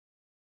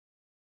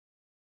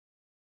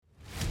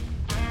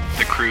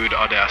Crude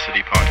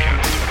Audacity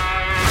podcast.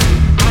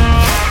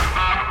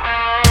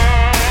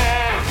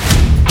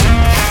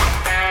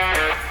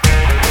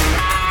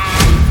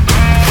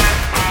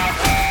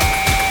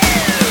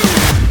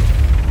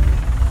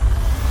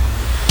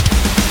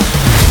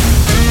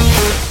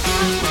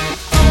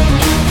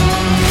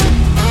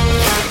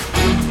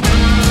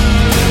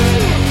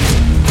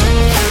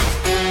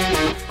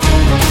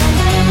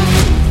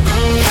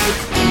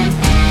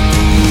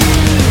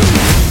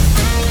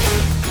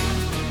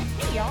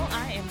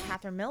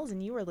 Mills,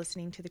 and you are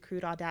listening to the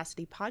Crude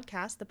Audacity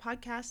podcast, the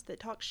podcast that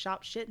talks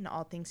shop shit and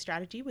all things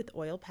strategy with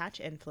oil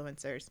patch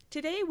influencers.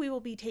 Today, we will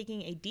be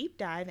taking a deep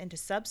dive into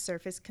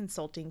subsurface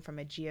consulting from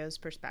a geo's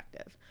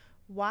perspective.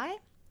 Why?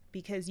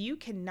 Because you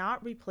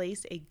cannot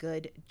replace a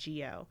good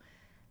geo.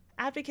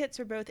 Advocates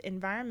for both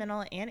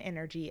environmental and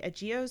energy, a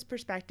geo's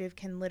perspective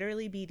can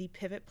literally be the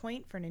pivot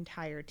point for an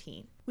entire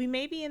team. We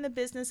may be in the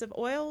business of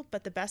oil,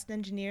 but the best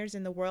engineers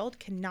in the world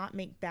cannot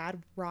make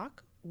bad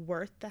rock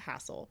worth the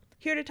hassle.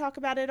 Here to talk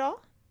about it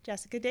all,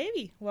 Jessica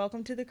DAVEY.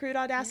 Welcome to the Crude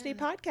Audacity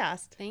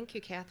podcast. Thank you,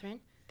 Catherine.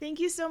 Thank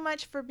you so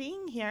much for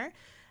being here.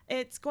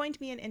 It's going to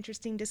be an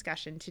interesting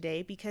discussion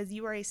today because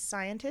you are a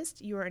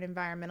scientist, you are an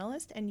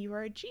environmentalist, and you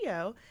are a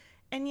geo,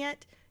 and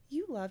yet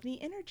you love the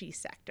energy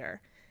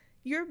sector.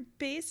 You're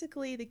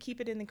basically the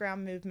keep it in the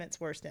ground movement's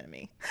worst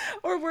enemy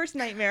or worst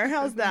nightmare.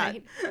 How's that?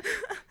 Right.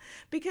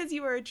 Because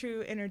you are a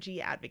true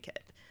energy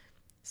advocate.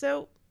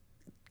 So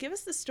give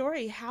us the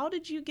story. How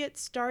did you get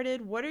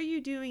started? What are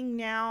you doing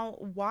now?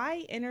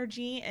 Why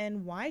energy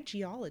and why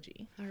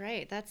geology? All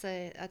right, that's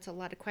a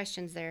lot of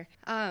questions there.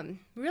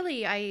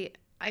 Really,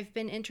 I've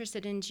been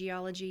interested in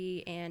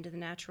geology and the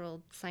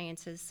natural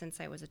sciences since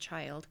I was a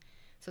child,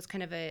 so it's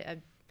kind of a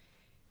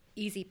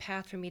easy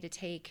path for me to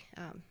take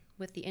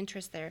with the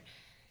interest there.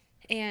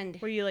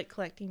 And were you like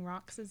collecting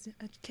rocks as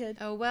a kid?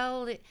 Oh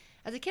well,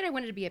 as a kid I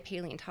wanted to be a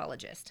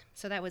paleontologist,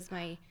 so that was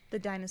the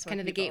dinosaur kind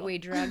of people. the gateway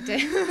drug to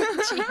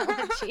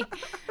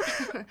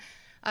geology.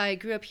 I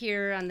grew up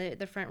here on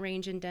the Front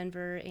Range in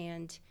Denver,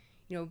 and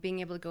being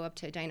able to go up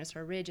to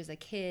Dinosaur Ridge as a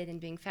kid and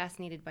being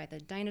fascinated by the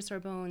dinosaur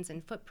bones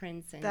and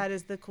footprints. And that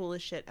is the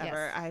coolest shit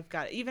ever. Yes. I've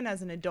got, even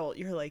as an adult,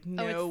 you're like,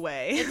 no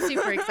way. It's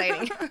super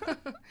exciting.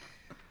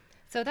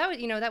 So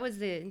that was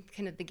the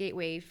kind of the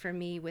gateway for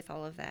me with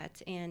all of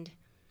that, and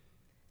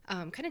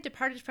kind of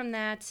departed from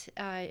that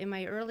in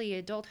my early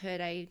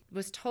adulthood. I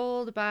was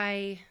told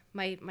by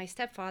my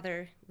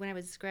stepfather when I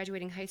was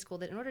graduating high school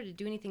that in order to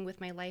do anything with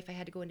my life, I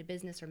had to go into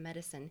business or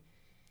medicine.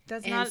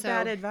 That's not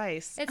bad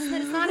advice. It's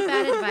not a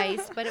bad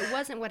advice, but it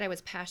wasn't what I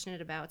was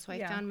passionate about. So I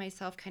Yeah. found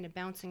myself kind of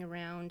bouncing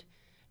around,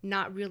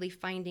 not really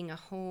finding a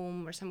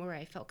home or somewhere where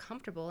I felt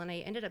comfortable, and I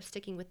ended up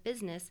sticking with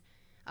business.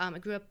 I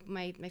grew up,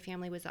 my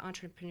family was an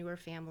entrepreneur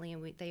family,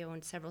 and they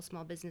owned several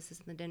small businesses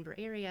in the Denver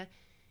area.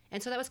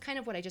 And so that was kind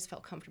of what I just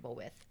felt comfortable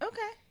with.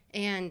 Okay.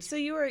 And so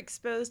you were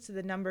exposed to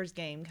the numbers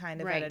game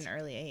kind of right. at an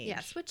early age.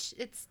 Yes, which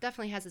it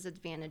definitely has its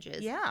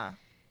advantages. Yeah.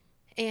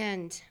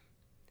 And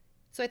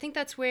so I think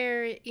that's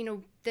where,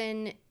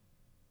 then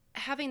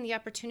having the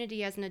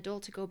opportunity as an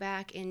adult to go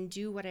back and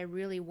do what I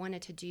really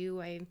wanted to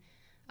do. I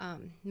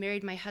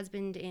married my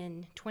husband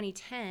in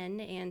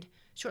 2010, and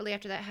shortly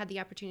after that had the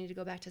opportunity to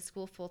go back to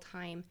school full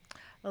time.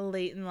 A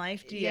late in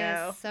life geo.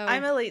 Yes, so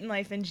I'm a late in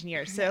life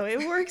engineer, so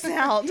it works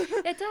out.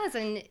 It does,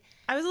 and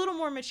I was a little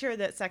more mature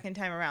that second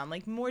time around,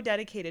 like more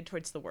dedicated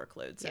towards the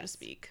workload, so to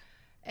speak.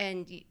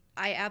 And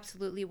I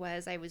absolutely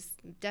was. I was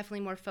definitely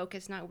more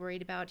focused, not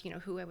worried about,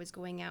 who I was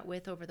going out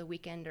with over the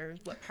weekend or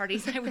what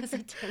parties I was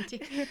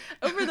attending.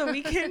 Over the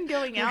weekend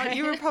going out, Right.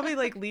 You were probably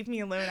like, leave me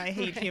alone, I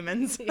hate Right.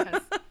 humans.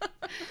 Yes.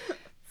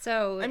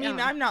 So I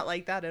mean, I'm not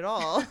like that at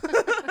all.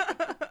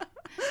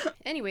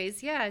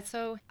 Anyways, yeah,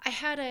 so I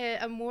had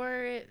a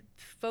more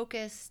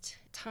focused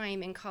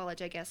time in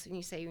college, I guess, when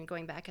you say you're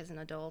going back as an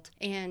adult,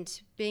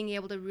 and being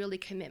able to really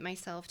commit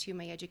myself to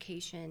my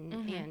education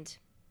Mm-hmm. and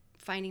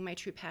finding my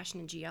true passion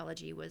in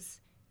geology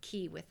was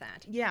key with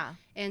that. Yeah.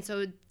 And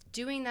so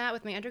doing that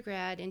with my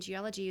undergrad in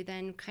geology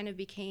then kind of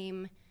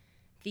became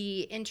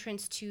the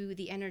entrance to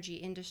the energy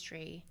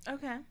industry.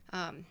 Okay.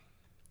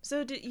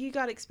 So you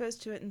got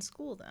exposed to it in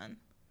school then?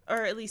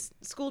 Or at least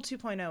school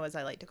 2.0, as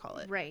I like to call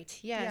it. Right.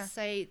 Yes.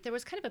 Yeah. There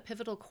was kind of a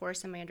pivotal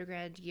course in my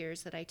undergrad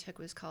years that I took.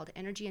 Was called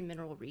Energy and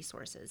Mineral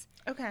Resources.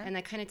 Okay. And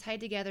that kind of tied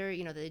together,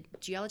 the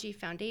geology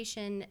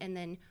foundation and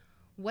then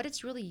what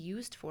it's really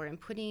used for, and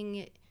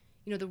putting,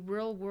 the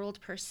real world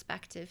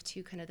perspective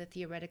to kind of the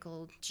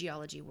theoretical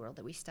geology world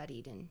that we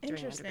studied during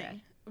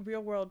undergrad.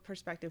 Real world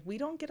perspective. We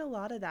don't get a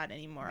lot of that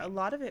anymore. Right. A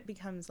lot of it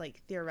becomes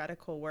like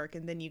theoretical work,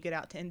 and then you get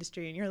out to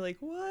industry and you're like,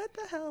 what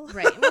the hell?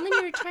 Right. Well, then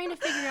you're trying to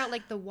figure out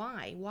like the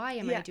why. Why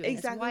am I doing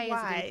exactly this?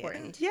 Why is it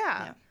important?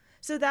 Yeah.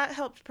 So that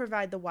helped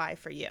provide the why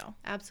for you.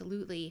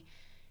 Absolutely.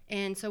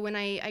 And so when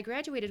I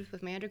graduated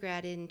with my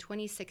undergrad in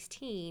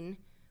 2016,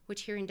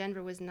 which here in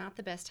Denver was not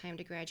the best time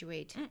to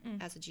graduate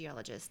as a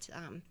geologist.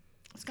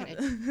 It's kind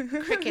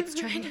of crickets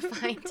trying to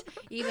find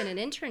even an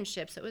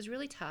internship, so it was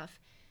really tough.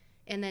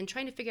 And then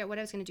trying to figure out what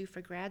I was going to do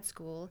for grad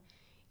school.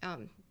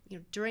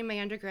 During my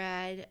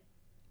undergrad,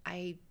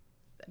 I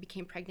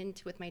became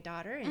pregnant with my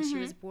daughter, and she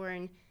was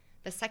born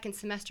the second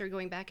semester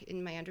going back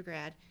in my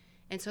undergrad.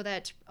 And so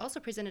that also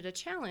presented a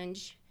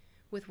challenge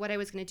with what I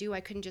was going to do. I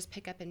couldn't just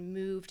pick up and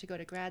move to go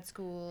to grad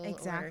school.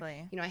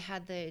 Exactly. Or, I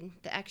had the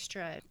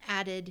extra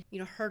added,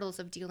 hurdles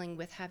of dealing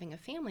with having a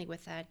family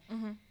with that.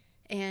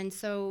 And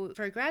so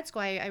for grad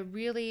school, I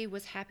really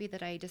was happy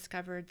that I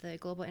discovered the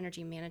Global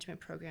Energy Management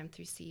Program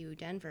through CU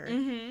Denver.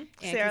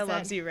 Sarah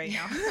loves you right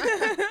now.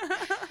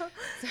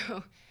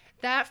 So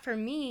that for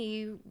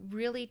me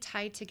really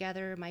tied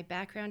together my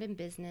background in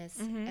business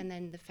and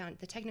then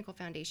the technical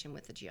foundation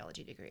with the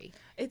geology degree.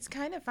 It's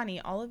kind of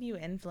funny. All of you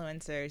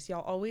influencers,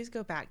 y'all always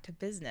go back to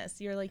business.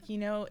 You're like,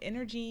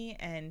 energy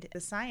and the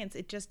science,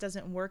 it just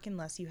doesn't work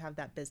unless you have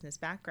that business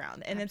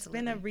background. And It's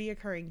been a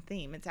reoccurring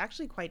theme. It's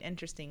actually quite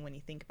interesting when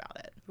you think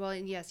about it. Well,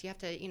 and yes, you have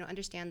to,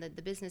 understand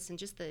the business and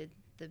just the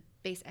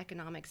base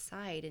economic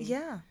side.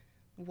 And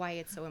why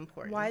it's so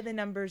important. Why the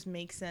numbers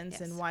make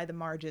sense and why the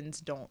margins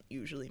don't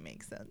usually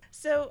make sense.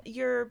 So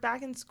you're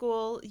back in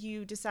school,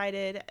 you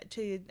decided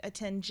to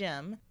attend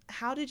gym.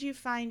 How did you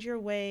find your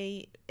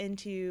way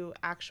into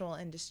actual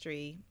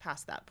industry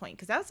past that point?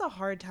 Because that's a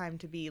hard time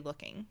to be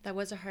looking. That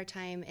was a hard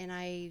time, and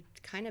I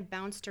kind of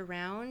bounced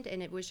around,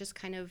 and it was just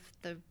kind of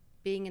the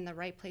being in the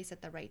right place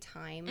at the right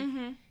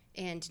time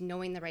and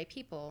knowing the right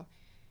people.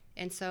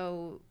 And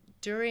so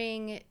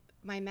during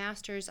my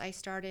master's, I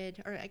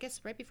started, or I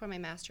guess right before my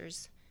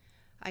master's,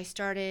 I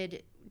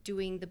started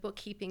doing the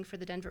bookkeeping for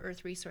the Denver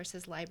Earth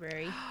Resources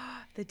Library.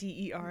 The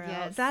DERL.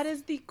 Yes. That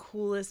is the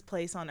coolest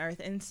place on earth.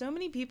 And so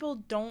many people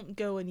don't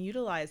go and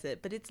utilize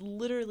it, but it's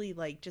literally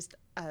like just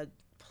a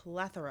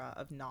plethora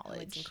of knowledge.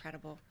 Oh, it's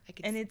incredible.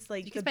 It's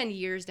like you could spend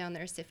years down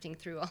there sifting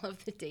through all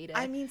of the data.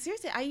 I mean,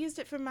 seriously, I used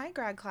it for my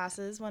grad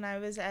classes when I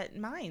was at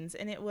Mines,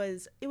 and it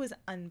was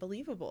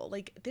unbelievable.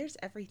 Like, there's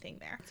everything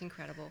there. It's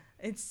incredible.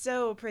 It's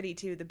so pretty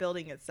too, the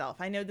building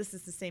itself. I know this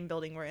is the same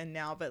building we're in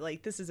now, but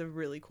like, this is a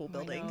really cool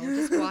building. I know.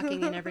 Just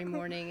walking in every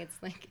morning, it's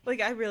like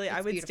I would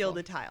beautiful. steal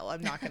the tile.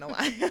 I'm not gonna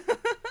lie.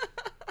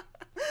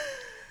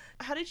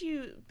 How did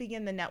you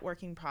begin the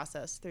networking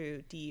process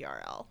through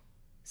DERL?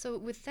 So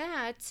with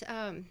that,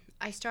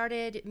 I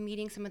started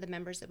meeting some of the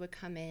members that would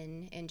come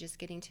in and just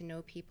getting to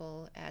know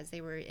people as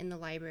they were in the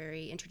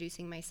library,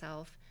 introducing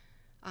myself,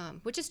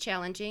 which is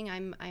challenging.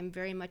 I'm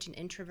very much an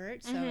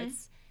introvert, so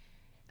it's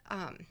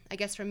I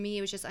guess for me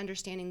it was just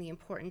understanding the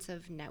importance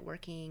of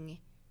networking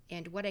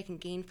and what I can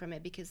gain from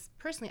it, because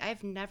personally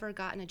I've never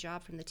gotten a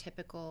job from the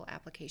typical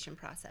application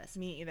process.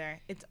 Me either.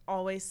 It's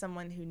always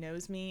someone who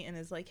knows me and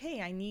is like,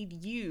 hey, I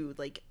need you,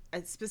 like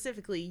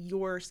specifically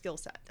your skill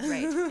set.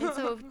 Right. And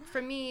so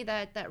for me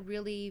that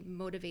really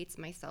motivates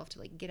myself to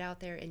like get out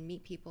there and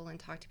meet people and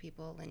talk to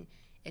people and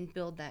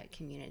build that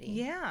community.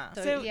 Yeah.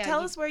 So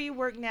tell us where you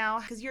work now,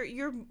 because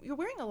you're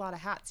wearing a lot of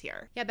hats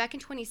here. Yeah, back in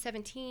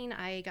 2017,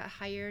 I got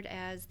hired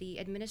as the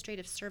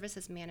Administrative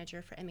Services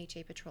Manager for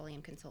MHA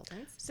Petroleum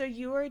Consultants. So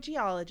you were a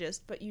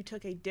geologist, but you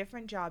took a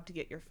different job to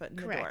get your foot in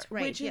the door,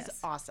 right, which is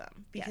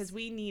awesome, because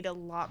we need a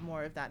lot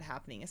more of that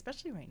happening,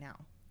 especially right now.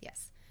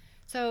 Yes.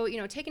 So,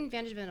 taking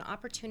advantage of an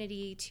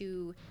opportunity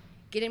to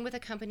get in with a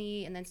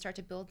company and then start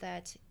to build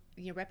that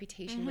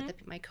reputation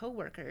with my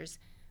coworkers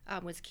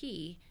was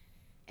key.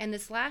 And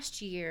this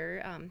last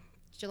year,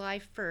 July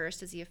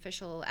 1st is the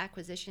official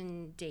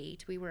acquisition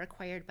date. We were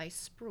acquired by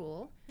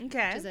Sproul, which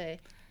is a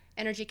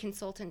energy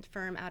consultant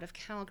firm out of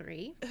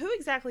Calgary. Who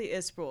exactly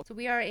is Sproul? So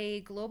we are a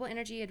global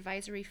energy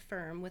advisory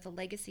firm with a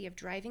legacy of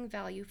driving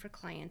value for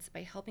clients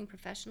by helping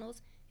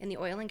professionals in the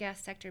oil and gas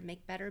sector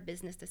make better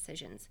business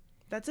decisions.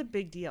 That's a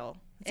big deal.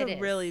 It's a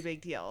really big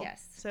deal.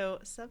 Yes. So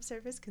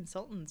subsurface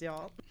consultants,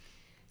 y'all.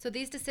 So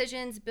these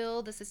decisions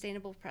build a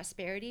sustainable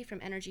prosperity from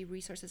energy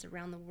resources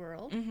around the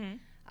world.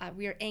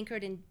 We are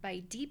anchored by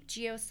deep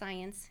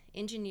geoscience,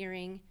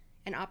 engineering,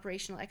 and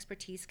operational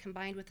expertise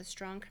combined with a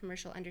strong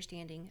commercial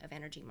understanding of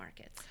energy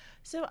markets.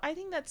 So I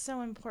think that's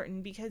so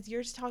important, because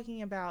you're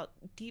talking about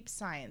deep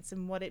science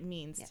and what it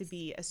means to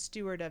be a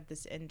steward of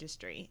this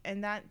industry.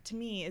 And that, to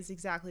me, is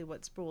exactly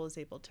what Sproul is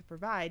able to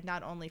provide,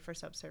 not only for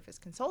subsurface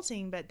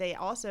consulting, but they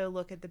also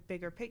look at the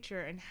bigger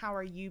picture and how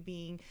are you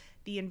being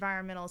the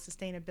environmental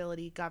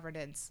sustainability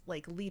governance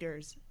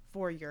leaders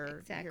for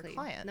your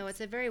clients. No,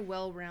 it's a very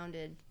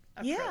well-rounded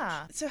approach.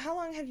 Yeah. So how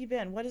long have you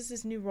been? What is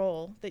this new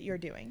role that you're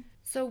doing?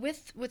 So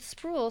with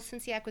Sproul,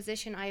 since the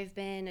acquisition, I've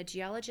been a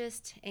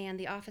geologist and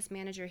the office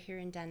manager here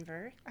in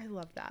Denver. I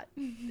love that.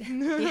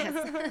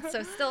 Yes.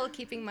 So still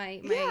keeping my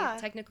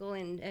technical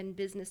and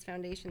business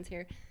foundations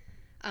here.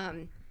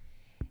 And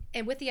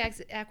with the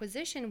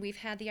acquisition, we've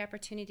had the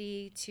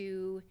opportunity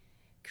to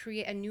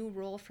create a new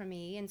role for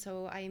me. And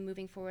so I am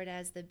moving forward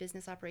as the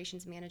business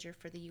operations manager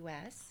for the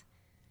U.S.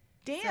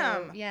 Damn.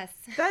 So, yes.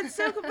 That's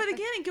so good. But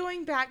again,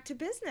 going back to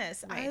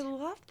business, Right. I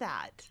love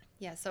that.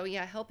 Yeah. So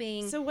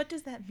helping. So what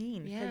does that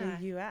mean for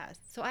the U.S.?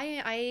 So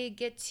I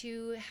get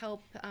to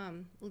help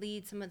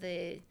lead some of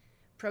the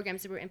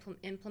programs that we're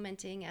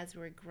implementing as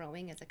we're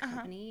growing as a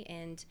company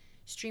and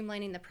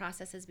streamlining the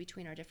processes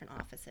between our different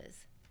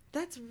offices.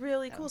 That's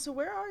really cool. So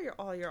where are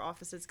all your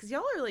offices? Because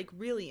y'all are like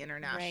really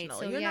international. Right.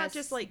 So you're not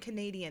just like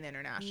Canadian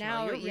international.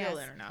 Now, you're real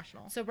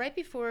international. So right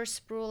before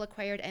Sproul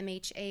acquired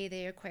MHA,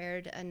 they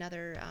acquired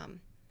another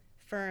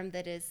firm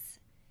that is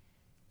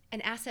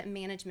an asset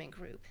management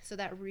group. So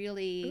that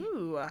really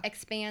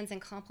expands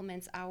and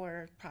complements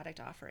our product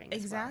offering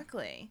as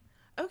Exactly.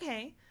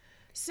 Okay.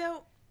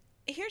 So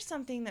here's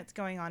something that's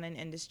going on in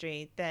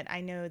industry that I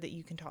know that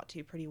you can talk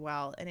to pretty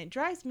well, and it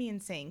drives me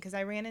insane because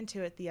I ran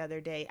into it the other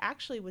day,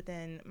 actually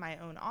within my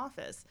own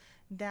office,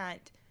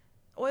 that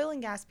oil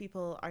and gas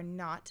people are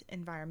not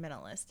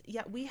environmentalists.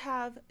 Yet we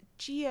have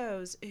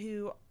geos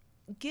who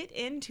get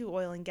into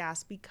oil and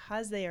gas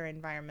because they are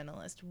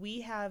environmentalists.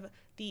 We have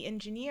the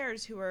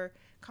engineers who are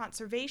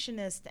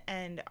conservationists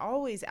and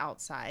always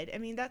outside. I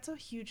mean, that's a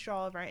huge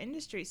draw of our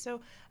industry.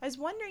 So I was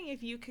wondering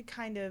if you could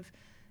kind of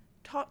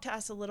talk to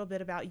us a little bit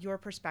about your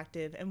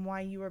perspective and why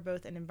you are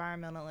both an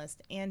environmentalist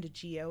and a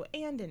geo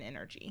and an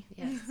energy.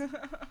 Yes.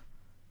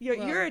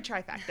 You're a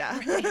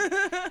trifecta.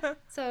 Right.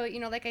 So,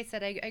 like I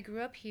said, I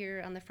grew up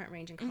here on the Front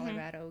Range in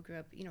Colorado, grew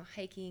up,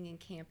 hiking and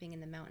camping in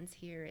the mountains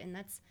here. And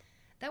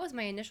that was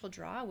my initial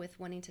draw with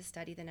wanting to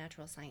study the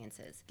natural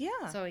sciences.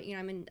 Yeah. So,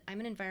 I'm an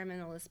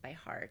environmentalist by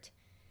heart.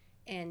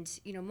 And,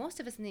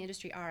 most of us in the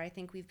industry are. I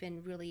think we've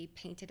been really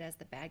painted as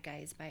the bad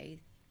guys by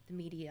the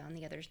media on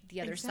the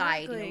other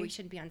side. We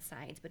shouldn't be on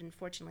sides, but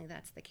unfortunately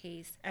that's the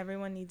case.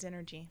 Everyone needs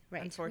energy.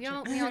 Right.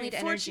 Unfortunately. We all need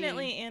energy.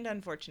 Fortunately and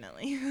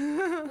unfortunately.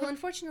 Well,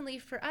 unfortunately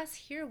for us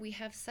here, we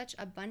have such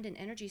abundant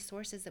energy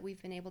sources that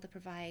we've been able to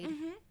provide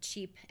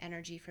cheap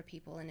energy for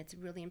people, and it's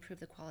really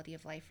improved the quality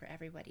of life for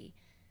everybody.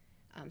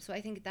 So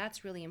I think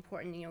that's really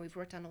important. We've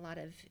worked on a lot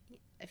of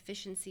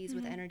efficiencies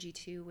with energy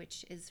too,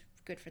 which is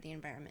good for the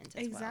environment as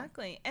well.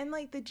 Exactly. And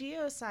like the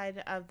geo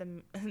side of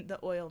the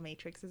oil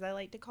matrix, as I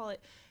like to call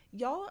it,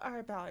 y'all are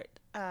about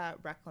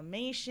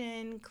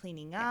reclamation,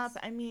 cleaning up.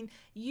 I mean,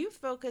 you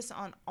focus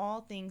on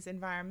all things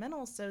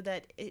environmental so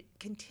that it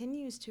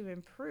continues to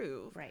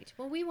improve. Right.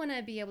 Well, we want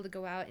to be able to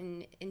go out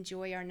and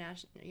enjoy our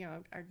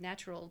our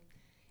natural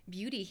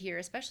beauty here,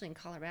 especially in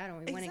Colorado,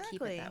 and we want to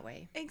keep it that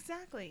way.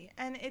 Exactly.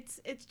 And it's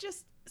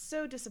just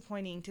so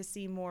disappointing to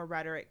see more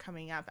rhetoric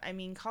coming up. I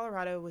mean,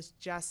 Colorado was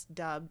just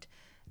dubbed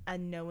a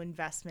no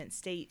investment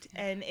state,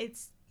 and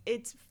it's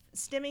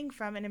stemming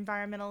from an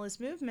environmentalist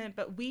movement,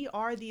 but we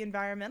are the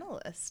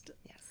environmentalist.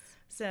 Yes.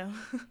 So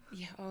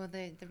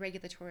the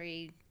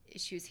regulatory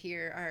issues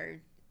here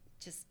are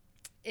just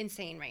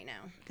insane right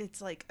now.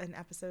 It's like an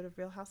episode of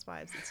Real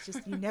Housewives. It's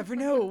just you never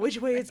know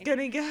which way it's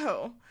gonna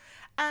go.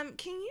 Can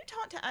you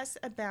talk to us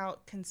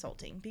about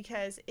consulting,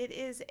 because it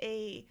is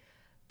a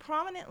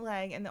prominent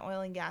leg in the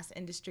oil and gas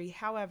industry.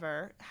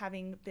 However,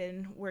 having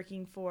been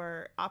working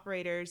for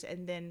operators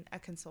and then a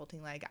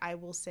consulting leg, I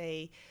will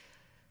say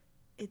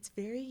it's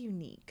very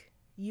unique.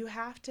 You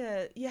have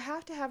to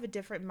have a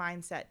different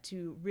mindset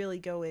to really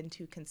go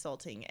into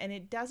consulting, and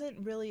it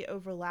doesn't really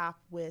overlap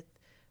with,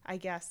 I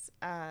guess,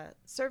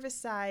 service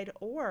side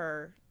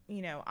or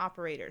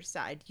operator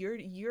side.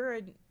 You're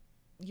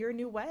a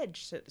new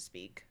wedge, so to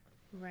speak.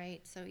 Right.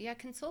 So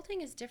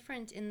consulting is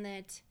different in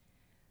that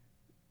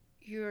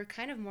you're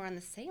kind of more on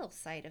the sales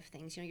side of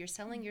things. You're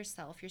selling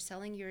yourself, you're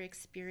selling your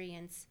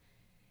experience,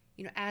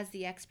 as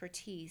the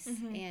expertise,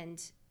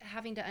 and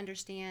having to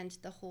understand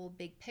the whole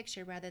big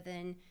picture rather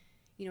than,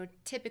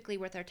 typically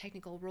with our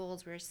technical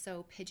roles, we're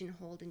so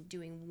pigeonholed in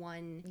doing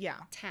one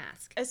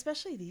task.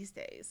 Especially these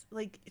days.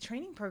 Like,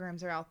 training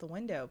programs are out the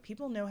window.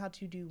 People know how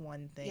to do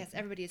one thing. Yes,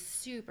 everybody is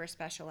super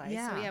specialized.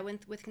 Yeah. So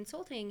with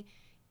consulting,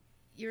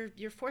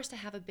 you're forced to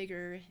have a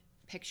bigger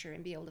picture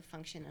and be able to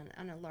function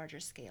on a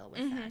larger scale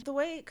with that. The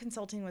way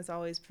consulting was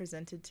always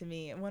presented to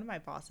me, and one of my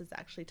bosses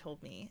actually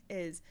told me,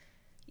 is,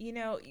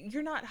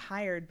 you're not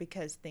hired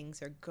because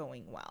things are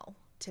going well,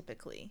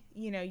 typically.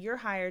 You're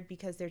hired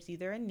because there's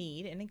either a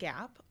need and a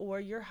gap, or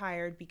you're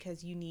hired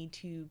because you need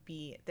to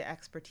be the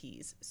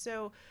expertise.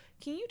 So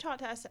can you talk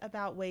to us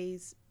about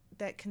ways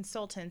that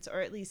consultants,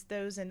 or at least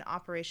those in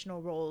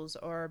operational roles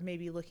or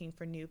maybe looking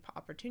for new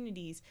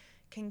opportunities,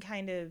 can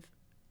kind of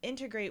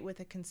integrate with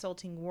a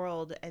consulting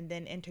world and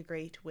then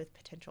integrate with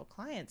potential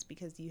clients,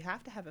 because you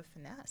have to have a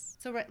finesse.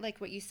 So like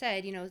what you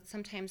said,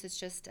 sometimes it's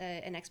just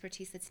an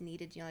expertise that's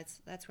needed.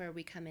 That's where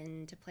we come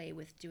into play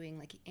with doing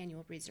like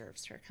annual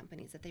reserves for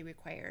companies that they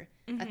require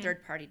a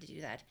third party to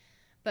do that.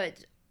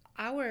 But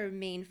our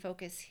main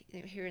focus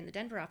here in the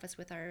Denver office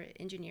with our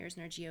engineers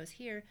and our geos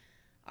here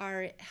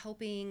are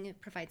helping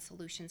provide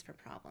solutions for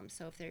problems.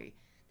 So if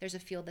there's a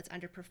field that's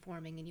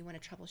underperforming and you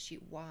want to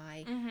troubleshoot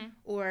why,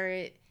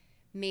 or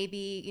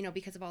maybe,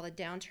 because of all the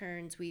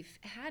downturns we've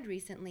had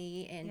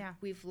recently and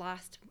we've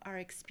lost our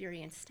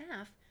experienced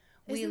staff.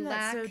 Isn't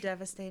that so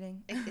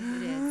devastating? It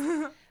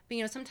is.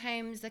 But,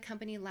 sometimes the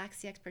company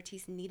lacks the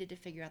expertise needed to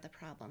figure out the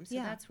problem. So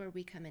that's where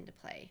we come into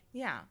play.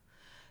 Yeah.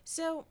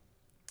 So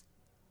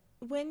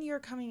when you're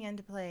coming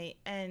into play,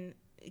 and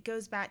it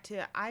goes back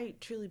to, I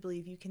truly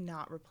believe you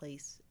cannot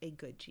replace a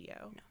good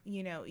geo.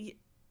 No.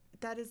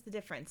 that is the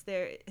difference.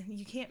 There,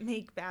 you can't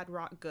make bad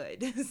rock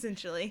good,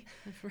 essentially.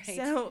 Right.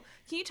 So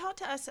can you talk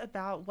to us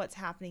about what's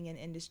happening in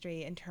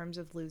industry in terms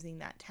of losing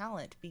that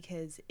talent?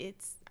 Because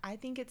I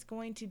think it's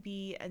going to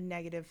be a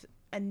negative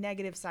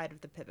side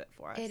of the pivot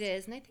for us. It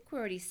is, and I think we're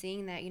already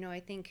seeing that. I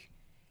think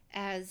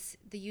as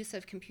the use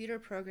of computer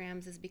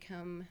programs has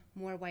become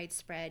more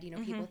widespread,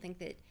 people think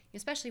that,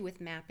 especially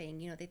with mapping,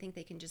 they think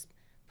they can just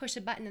push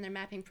a button in their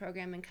mapping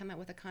program and come out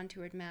with a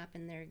contoured map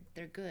and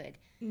they're good.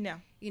 No.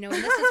 And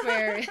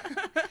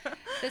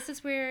this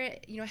is where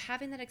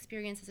having that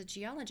experience as a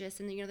geologist,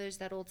 and there's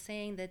that old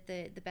saying that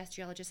the best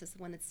geologist is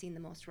the one that's seen the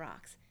most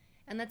rocks.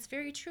 And that's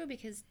very true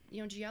because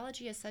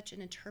geology is such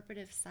an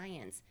interpretive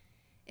science.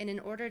 And in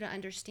order to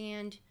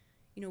understand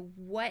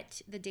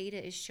what the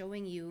data is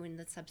showing you in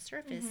the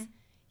subsurface,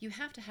 you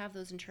have to have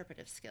those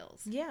interpretive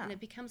skills. Yeah. And it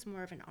becomes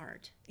more of an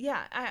art.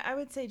 Yeah, I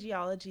would say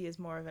geology is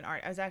more of an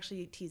art. I was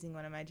actually teasing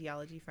one of my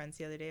geology friends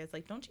the other day. I was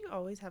like, don't you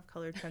always have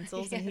colored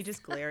pencils? Yes. And he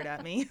just glared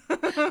at me.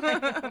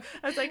 I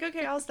was like,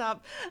 okay, I'll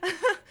stop.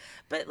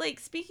 But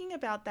speaking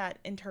about that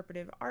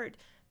interpretive art,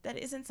 that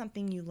isn't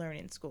something you learn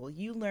in school.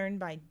 You learn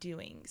by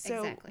doing. So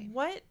Exactly.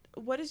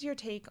 What is your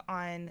take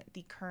on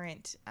the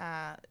current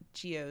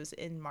geos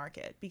in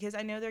market? Because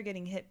I know they're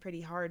getting hit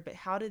pretty hard, but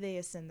how do they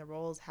ascend the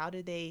roles? How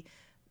do they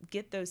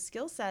get those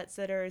skill sets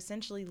that are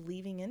essentially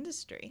leaving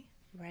industry?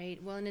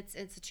 Right. Well, and it's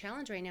a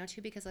challenge right now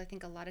too, because I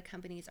think a lot of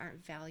companies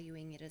aren't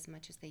valuing it as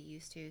much as they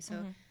used to.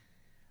 So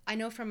I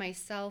know for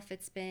myself,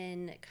 it's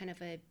been kind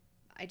of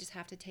I just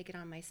have to take it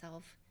on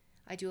myself.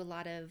 I do a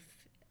lot of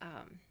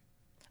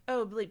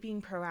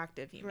being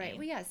proactive, you right. mean?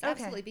 Well, yes, Okay.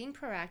 absolutely. Being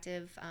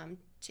proactive,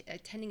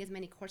 attending as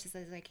many courses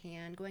as I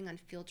can, going on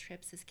field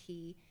trips is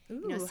key.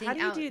 Ooh, how do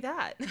you do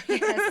that?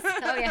 Yes.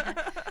 Oh, yeah.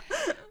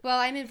 Well,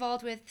 I'm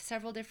involved with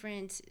several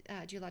different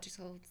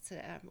geological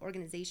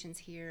organizations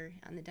here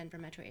on the Denver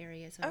metro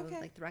area. So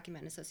like the Rocky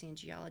Mountain Association of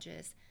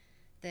Geologists,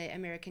 the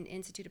American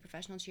Institute of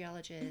Professional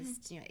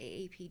Geologists,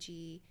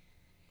 AAPG.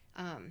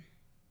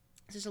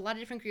 There's a lot of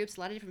different groups, a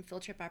lot of different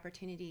field trip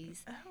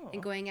opportunities.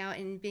 And going out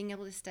and being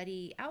able to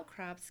study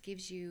outcrops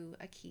gives you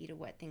a key to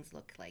what things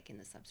look like in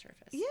the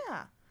subsurface.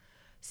 Yeah.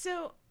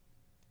 So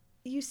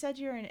you said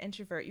you're an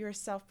introvert. You're a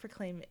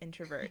self-proclaimed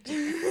introvert.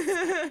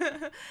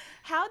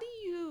 How do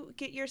you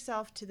get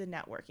yourself to the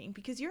networking?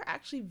 Because you're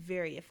actually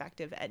very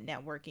effective at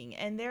networking,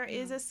 and there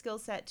is a skill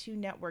set to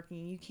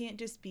networking. You can't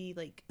just be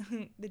like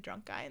the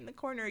drunk guy in the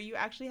corner. You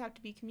actually have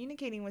to be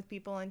communicating with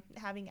people and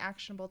having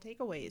actionable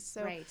takeaways.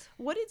 So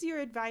what is your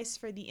advice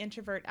for the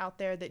introvert out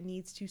there that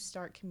needs to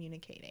start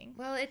communicating?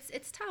 Well,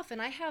 it's tough,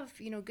 and I have,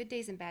 good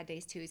days and bad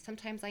days too.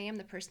 Sometimes I am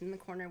the person in the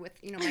corner with,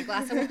 my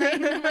glass of wine,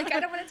 and I'm like, I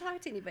don't want to talk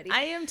to anybody.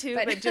 I am too,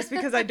 but just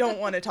because I don't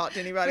want to talk to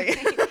anybody.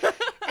 Right.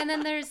 And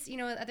then there's,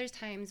 other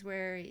times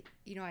where,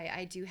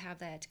 I do have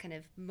that kind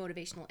of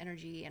motivational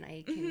energy, and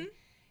I can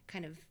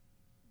kind of,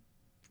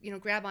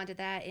 grab onto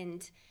that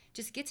and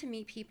just get to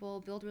meet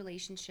people, build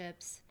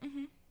relationships.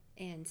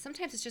 And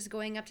sometimes it's just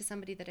going up to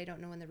somebody that I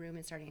don't know in the room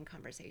and starting a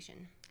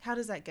conversation. How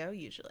does that go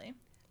usually?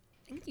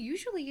 I think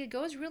usually it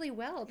goes really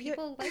well.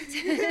 People like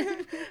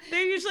to...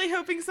 They're usually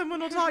hoping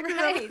someone will talk to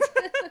them.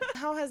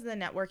 How has the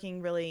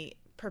networking really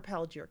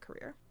propelled your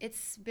career?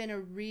 It's been a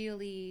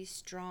really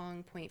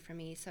strong point for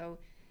me. So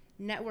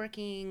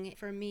networking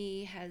for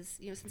me has,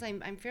 since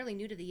I'm fairly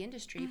new to the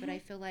industry, but I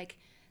feel like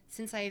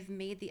since I've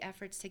made the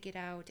efforts to get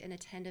out and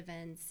attend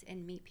events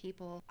and meet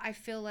people, I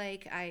feel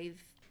like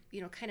I've,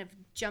 kind of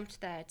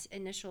jumped that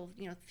initial,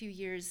 few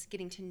years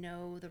getting to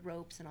know the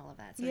ropes and all of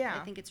that. So I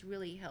think it's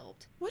really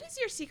helped. What is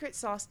your secret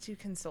sauce to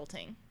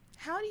consulting?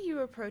 How do you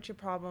approach a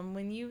problem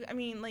when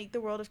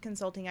the world of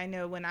consulting, I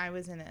know when I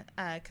was in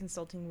a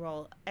consulting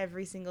role,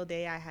 every single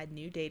day I had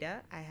new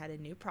data, I had a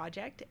new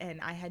project,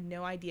 and I had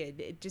no idea.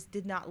 It just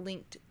did not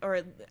link,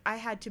 or I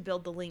had to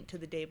build the link to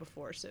the day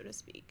before, so to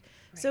speak.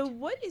 Right. So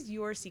what is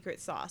your secret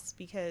sauce?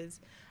 Because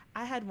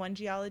I had one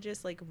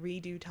geologist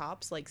redo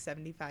tops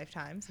 75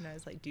 times, and I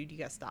was like, dude, you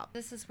gotta stop.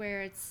 This is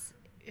where it's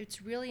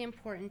really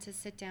important to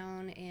sit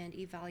down and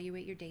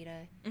evaluate your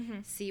data,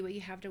 see what you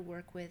have to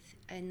work with,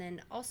 and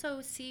then also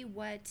see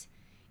what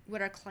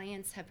our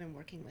clients have been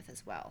working with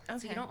as well.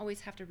 So you don't always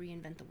have to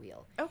reinvent the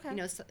wheel.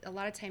 So a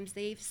lot of times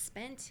they've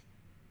spent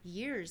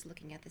years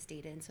looking at this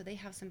data, and so they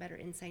have some better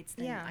insights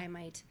than I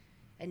might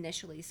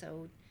initially.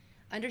 So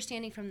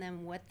understanding from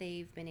them what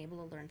they've been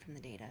able to learn from the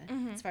data,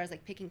 as far as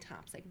picking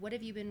tops, what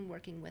have you been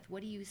working with?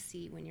 What do you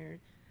see when you're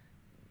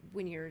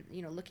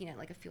looking at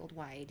a field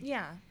wide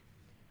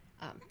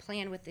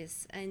plan with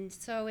this? And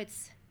so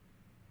it's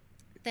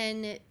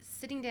then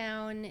sitting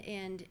down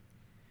and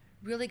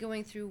really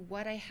going through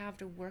what I have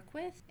to work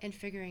with and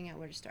figuring out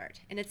where to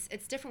start. And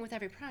it's different with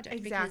every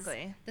project because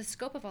the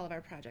scope of all of our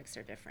projects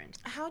are different.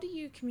 How do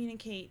you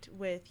communicate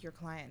with your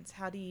clients?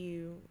 How do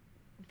you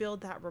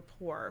build that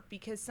rapport?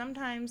 Because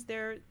sometimes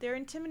they're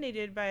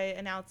intimidated by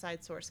an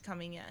outside source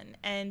coming in,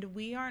 and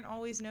we aren't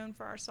always known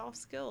for our soft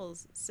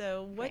skills.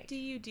 So what do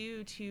you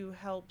do to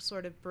help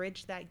sort of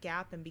bridge that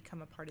gap and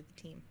become a part of the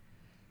team?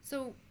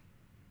 So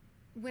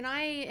when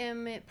I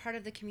am part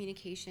of the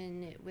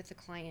communication with the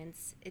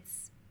clients,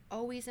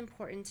 always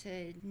important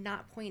to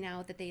not point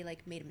out that they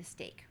like made a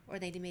mistake or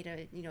they made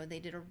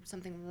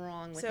something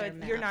wrong with their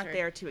math. So you're not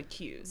there to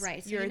accuse.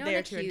 Right. So you're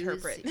there to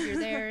interpret. You're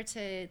there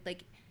to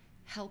like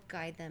help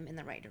guide them in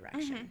the right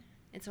direction.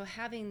 And so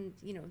having,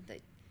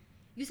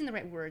 using the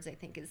right words, I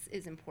think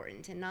is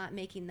important, and not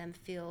making them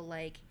feel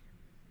like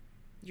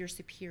you're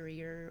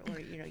superior, or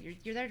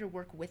you're there to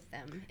work with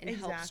them and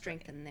help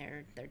strengthen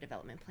their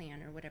development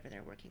plan or whatever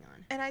they're working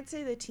on. And I'd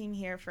say the team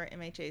here for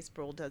MHA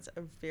Sproul does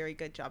a very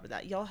good job of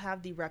that. Y'all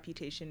have the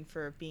reputation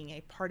for being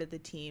a part of the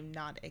team,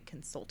 not a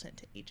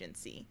consultant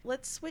agency.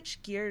 Let's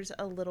switch gears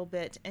a little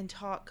bit and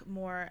talk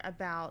more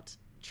about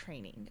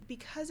training.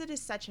 Because it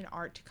is such an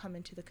art to come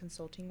into the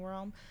consulting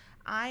realm,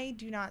 I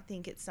do not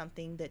think it's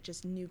something that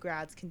just new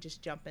grads can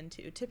just jump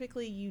into.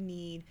 Typically, you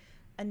need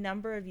a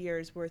number of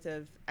years worth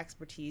of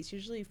expertise,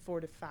 usually 4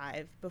 to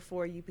 5,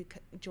 before you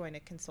join a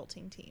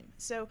consulting team.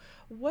 So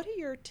what are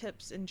your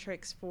tips and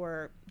tricks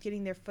for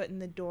getting their foot in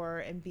the door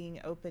and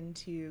being open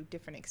to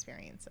different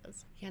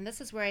experiences? Yeah, and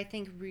this is where I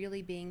think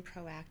really being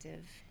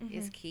proactive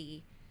is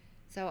key.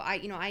 So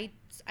I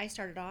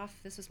started off,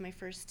 this was my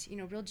first,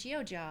 real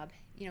geo job,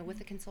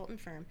 with a consultant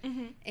firm.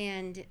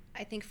 And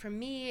I think for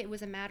me, it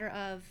was a matter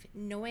of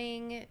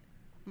knowing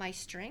my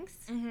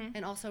strengths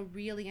and also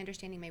really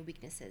understanding my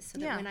weaknesses, so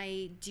that when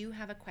I do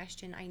have a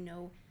question, I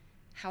know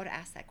how to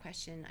ask that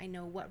question. I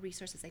know what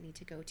resources I need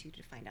to go to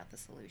find out the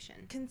solution.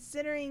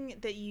 Considering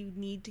that you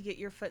need to get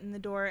your foot in the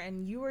door,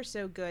 and you are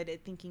so good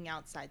at thinking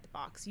outside the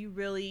box,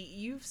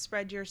 you've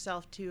spread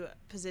yourself to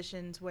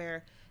positions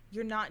where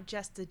you're not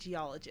just a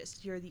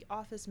geologist, you're the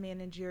office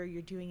manager,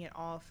 you're doing it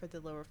all for the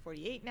lower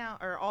 48 now,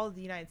 or all of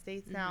the United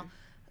States now,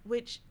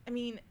 which, I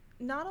mean,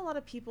 not a lot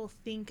of people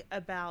think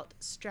about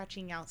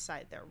stretching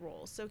outside their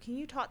role. So can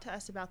you talk to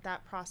us about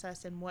that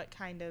process and what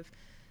kind of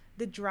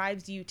that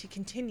drives you to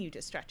continue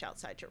to stretch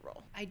outside your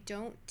role? I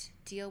don't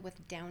deal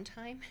with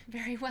downtime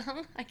very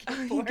well. I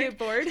get bored. You get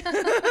bored?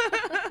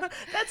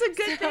 That's a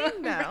good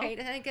thing, though. Right,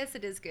 I guess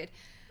it is good.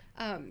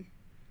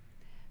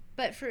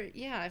 But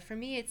for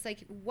me, it's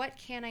like, what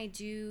can I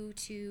do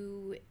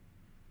to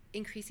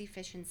increase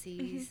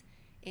efficiencies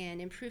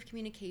and improve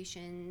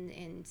communication,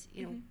 and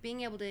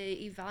being able to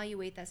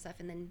evaluate that stuff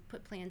and then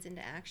put plans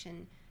into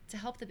action to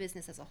help the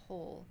business as a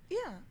whole.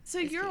 Yeah. So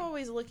you're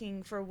always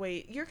looking for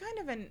you're kind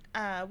of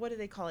an what do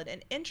they call it?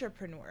 An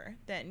entrepreneur.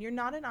 Then you're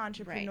not an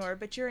entrepreneur,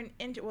 but you're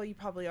well, you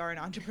probably are an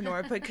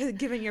entrepreneur, but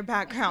given your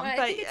background, well,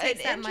 but I think it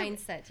takes that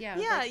mindset. Yeah.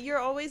 Yeah, you're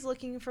always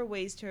looking for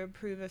ways to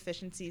improve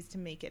efficiencies to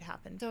make it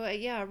happen. So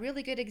a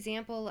really good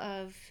example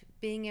of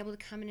being able to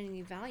come in and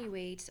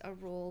evaluate a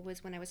role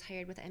was when I was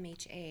hired with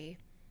MHA.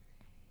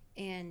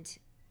 And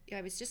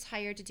I was just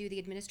hired to do the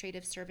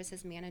administrative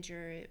services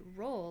manager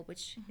role,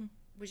 which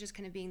was just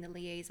kind of being the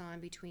liaison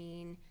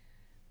between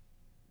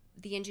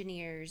the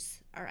engineers,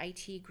 our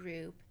IT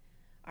group,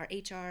 our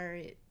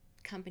HR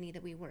company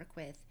that we work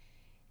with.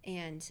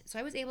 And so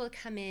I was able to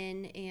come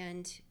in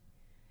and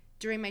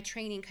during my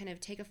training kind of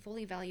take a full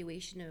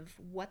evaluation of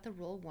what the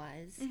role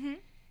was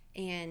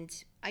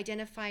and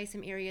identify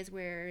some areas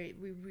where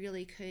we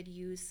really could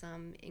use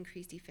some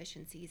increased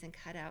efficiencies and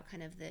cut out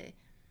kind of the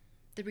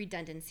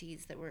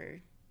redundancies that were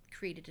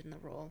created in the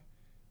role,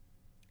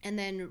 and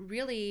then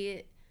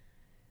really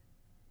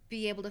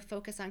be able to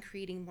focus on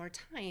creating more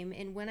time.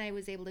 And when I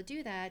was able to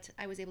do that,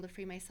 I was able to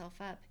free myself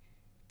up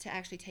to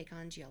actually take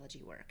on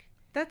geology work.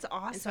 That's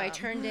awesome. And so I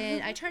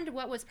turned to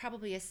what was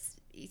probably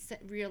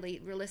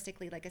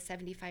realistically like a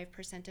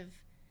 75% of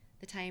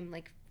the time,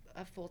 like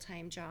a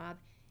full-time job,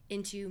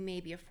 into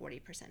maybe a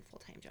 40%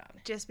 full-time job.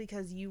 Just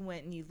because you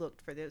went and you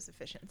looked for those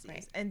efficiencies.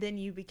 Right. And then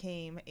you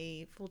became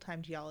a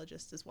full-time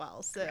geologist as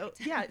well. So,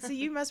 yeah, so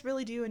you must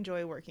really do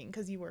enjoy working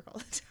because you work all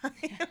the time.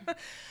 Yeah.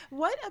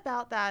 What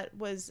about that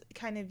was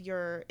kind of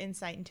your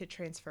insight into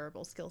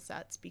transferable skill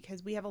sets?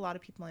 Because we have a lot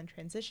of people in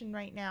transition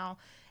right now,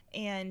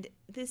 and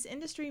this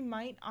industry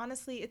might,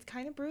 honestly, it's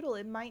kind of brutal.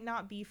 It might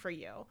not be for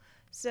you.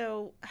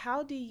 So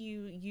how do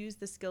you use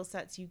the skill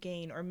sets you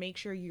gain, or make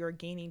sure you're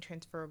gaining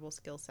transferable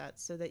skill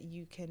sets so that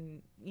you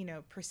can,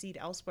 proceed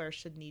elsewhere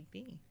should need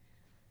be?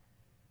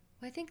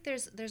 Well, I think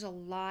there's a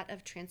lot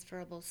of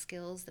transferable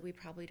skills that we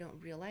probably don't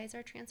realize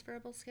are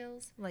transferable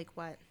skills. Like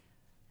what?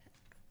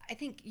 I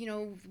think,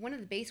 one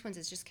of the base ones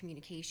is just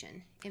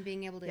communication and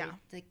being able to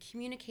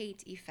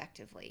communicate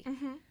effectively.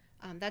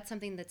 That's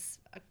something that's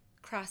a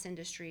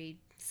cross-industry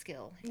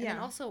skill. And then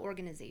also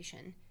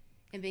organization.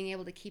 And being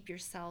able to keep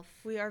yourself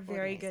We are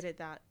very good at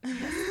that.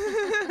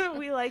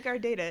 We like our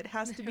data. It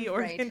has to be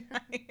organized.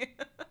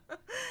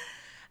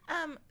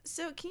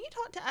 So can you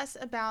talk to us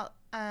about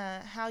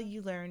how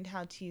you learned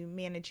how to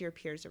manage your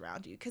peers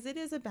around you? Because it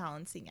is a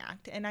balancing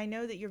act. And I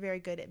know that you're very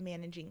good at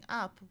managing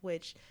up,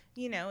 which,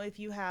 if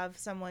you have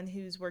someone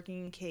who's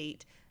working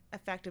Kate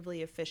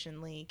effectively,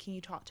 efficiently, can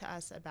you talk to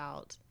us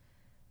about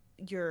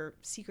your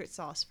secret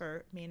sauce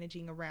for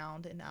managing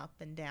around and up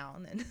and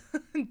down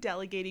and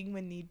delegating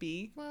when need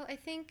be? Well, I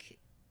think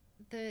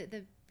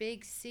the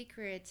big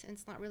secret, and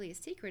it's not really a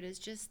secret, is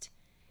just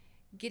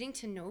getting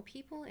to know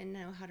people and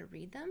know how to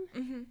read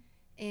them.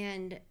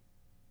 And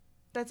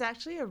That's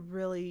actually a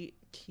really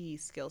key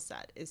skill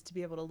set, is to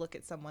be able to look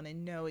at someone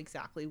and know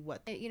exactly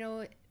what.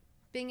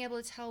 Being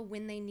able to tell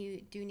when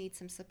they do need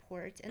some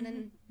support, and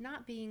then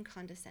not being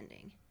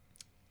condescending.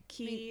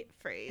 Key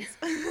phrase.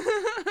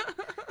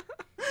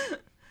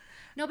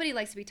 Nobody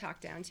likes to be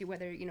talked down to,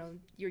 whether,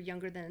 you're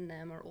younger than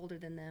them or older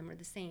than them or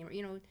the same.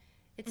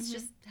 It's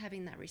just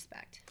having that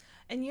respect.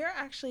 And you're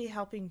actually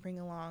helping bring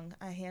along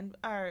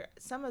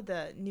some of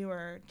the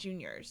newer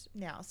juniors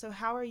now. So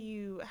how are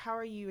you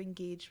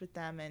engaged with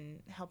them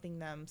and helping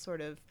them sort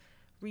of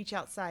reach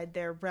outside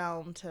their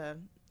realm to,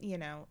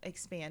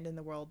 expand in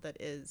the world that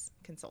is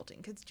consulting?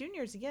 Because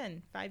juniors,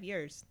 again, 5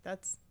 years,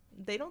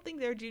 they don't think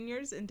they're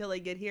juniors until they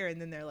get here,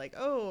 and then they're like,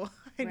 oh,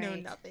 I know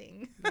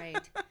nothing.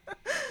 Right.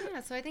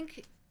 Yeah, so I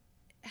think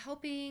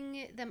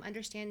helping them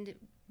understand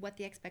what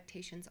the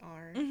expectations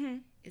are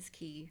is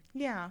key.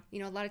 Yeah.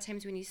 A lot of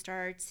times when you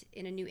start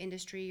in a new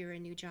industry or a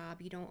new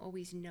job, you don't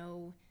always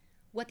know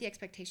what the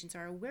expectations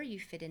are or where you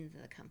fit into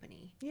the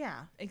company.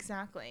 Yeah,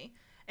 exactly.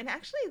 And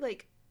actually,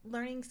 like,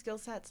 learning skill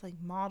sets like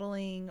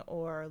modeling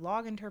or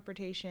log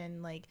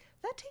interpretation, like,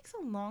 that takes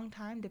a long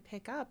time to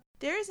pick up.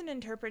 There is an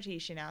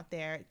interpretation out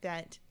there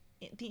that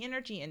the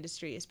energy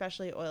industry,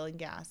 especially oil and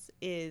gas,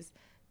 is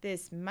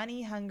this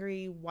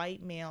money-hungry,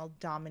 white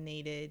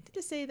male-dominated.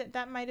 To say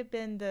that might have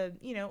been the,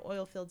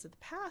 oil fields of the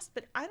past,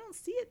 but I don't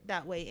see it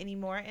that way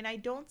anymore, and I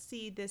don't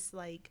see this,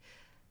 like,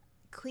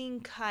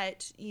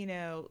 clean-cut,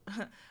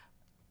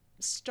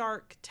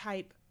 stark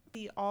type,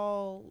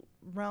 all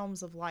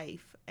realms of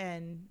life.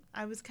 And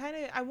I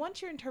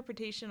want your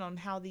interpretation on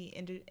how the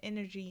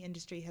energy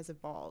industry has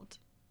evolved.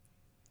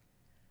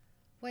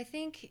 Well, I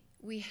think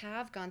we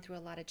have gone through a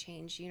lot of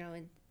change,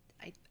 and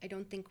I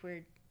don't think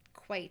we're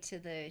quite to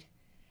the...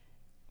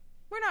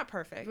 We're not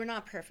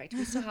perfect.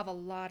 We still have a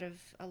lot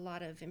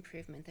of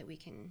improvement that we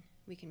can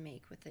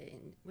make with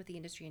the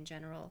industry in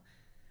general.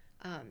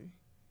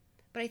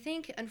 But I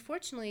think,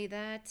 unfortunately,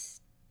 that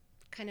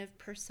kind of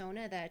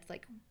persona, that,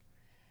 like,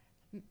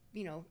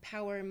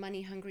 power,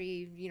 money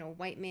hungry,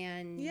 white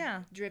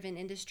man driven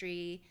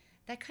industry,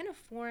 that kind of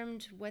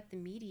formed what the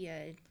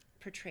media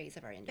portrays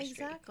of our industry.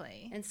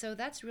 Exactly. And so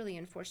that's really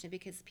unfortunate,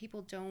 because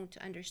people don't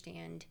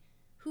understand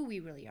who we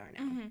really are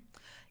now.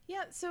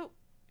 Yeah. So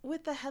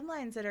with the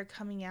headlines that are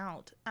coming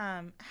out,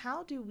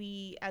 how do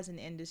we as an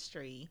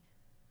industry,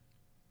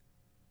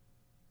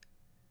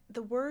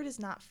 the word is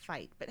not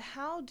fight, but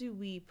how do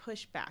we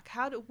push back?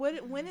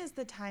 When is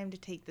the time to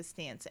take the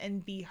stance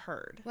and be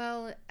heard?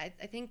 Well, I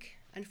think,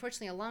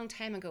 unfortunately, a long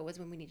time ago was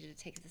when we needed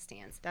to take the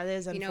stance. That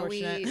is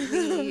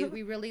unfortunate.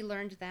 We really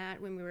learned that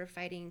when we were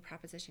fighting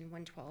Proposition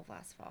 112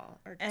 last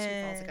fall, or 2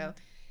 falls ago.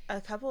 A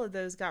couple of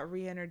those got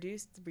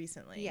reintroduced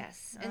recently.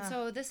 Yes. And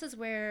so this is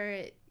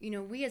where,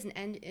 we as an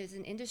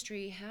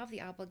industry have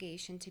the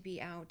obligation to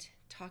be out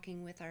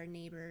talking with our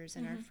neighbors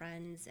and our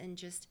friends, and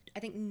just, I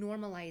think,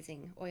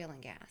 normalizing oil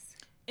and gas.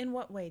 In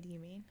what way do you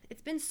mean?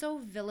 It's been so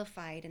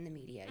vilified in the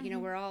media.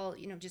 We're all,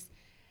 just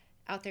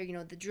out there,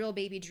 the drill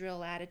baby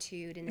drill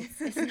attitude, and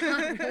it's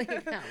not really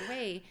that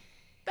way.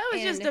 That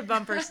was just a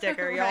bumper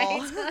sticker,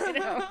 y'all. Right? I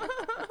know.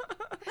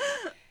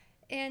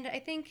 And I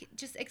think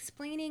just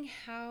explaining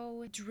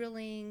how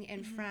drilling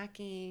and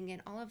fracking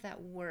and all of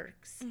that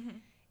works,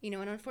 and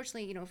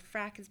unfortunately,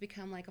 frack has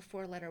become like a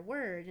 4-letter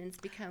word, and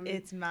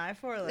it's my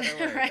 4-letter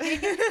word.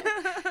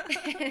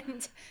 Right?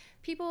 And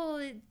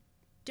people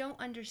don't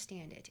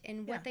understand it,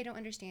 and what they don't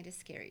understand is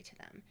scary to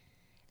them.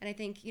 And I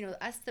think,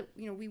 us that,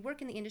 we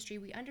work in the industry,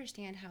 we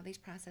understand how these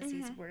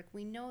processes work.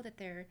 We know that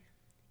they're,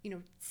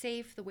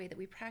 safe the way that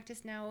we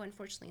practice now.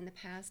 Unfortunately, in the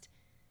past,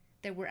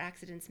 there were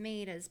accidents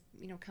made as,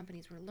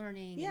 companies were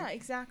learning. Yeah,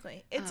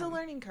 exactly. It's a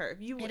learning curve.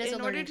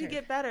 In order to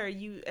get better,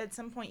 at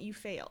some point you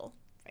fail.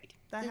 Right.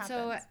 That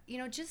happens.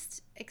 So,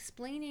 just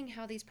explaining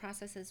how these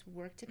processes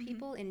work to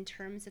people in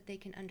terms that they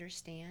can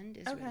understand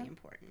is really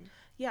important.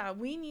 Yeah,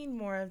 we need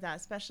more of that,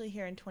 especially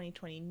here in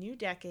 2020. New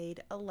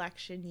decade,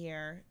 election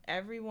year.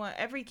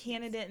 Every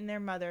candidate and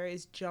their mother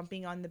is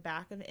jumping on the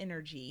back of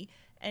energy,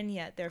 and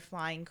yet they're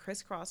flying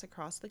crisscross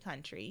across the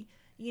country.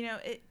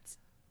 It's...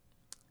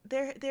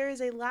 There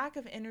is a lack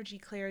of energy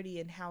clarity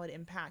in how it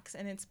impacts,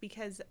 and it's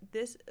because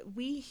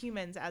we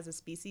humans as a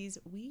species,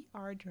 we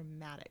are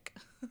dramatic.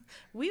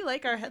 We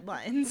like our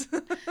headlines.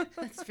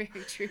 That's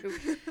very true.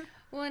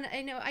 Well, and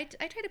I know I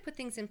try to put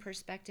things in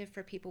perspective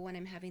for people when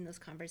I'm having those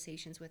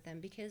conversations with them,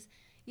 because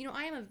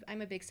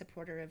I'm a big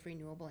supporter of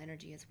renewable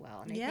energy as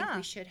well, and I think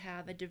we should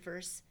have a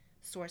diverse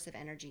source of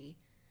energy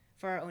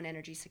for our own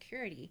energy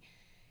security.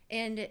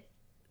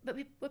 But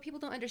what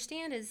people don't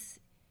understand is,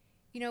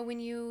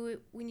 when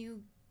you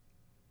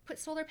put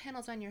solar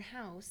panels on your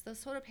house, those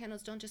solar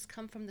panels don't just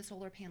come from the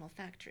solar panel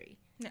factory.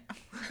 No.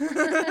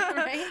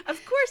 Right?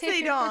 Of course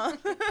they don't.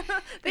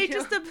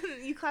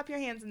 You clap your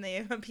hands and they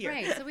appear.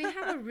 Right. So we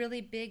have a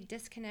really big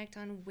disconnect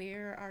on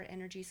where our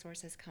energy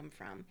sources come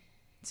from.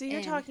 So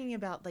you're talking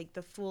about, like,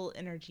 the full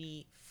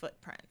energy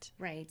footprint.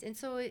 Right. And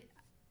so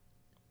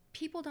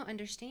people don't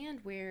understand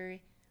where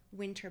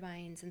wind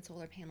turbines and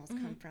solar panels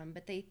come from,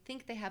 but they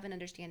think they have an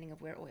understanding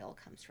of where oil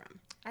comes from.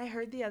 I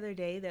heard the other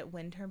day that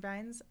wind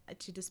turbines,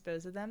 to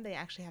dispose of them, they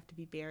actually have to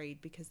be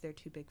buried because they're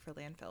too big for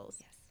landfills.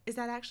 Yes. Is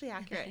that actually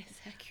accurate? That is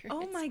accurate.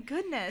 Oh my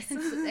goodness.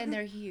 And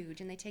they're huge,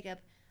 and they take up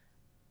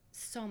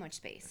so much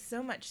space.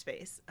 So much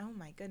space. Oh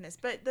my goodness.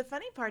 But the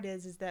funny part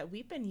is that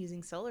we've been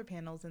using solar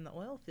panels in the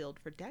oil field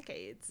for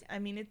decades. I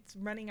mean, it's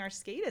running our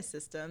SCADA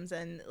systems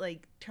and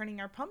like turning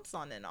our pumps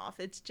on and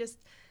off.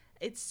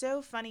 It's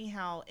so funny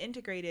how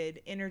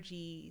integrated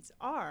energies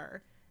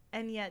are,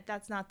 and yet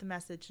that's not the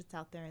message that's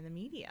out there in the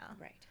media.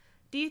 Right.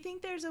 Do you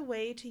think there's a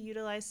way to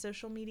utilize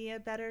social media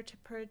better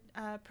to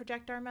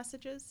project our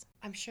messages?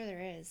 I'm sure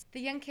there is.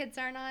 The young kids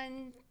aren't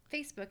on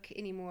Facebook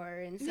anymore,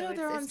 and so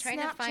it's trying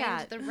Snapchat. to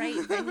find the right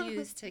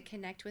venues to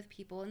connect with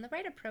people and the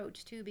right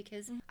approach too,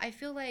 because I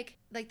feel like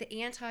the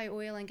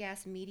anti-oil and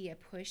gas media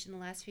push in the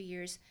last few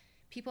years,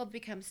 people have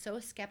become so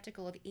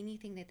skeptical of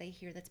anything that they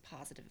hear that's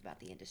positive about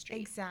the industry.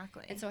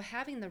 Exactly. And so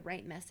having the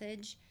right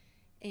message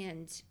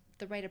and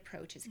the right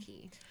approach is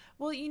key.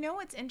 Well, you know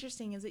what's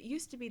interesting is it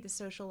used to be the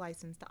social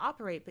license to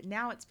operate, but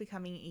now it's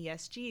becoming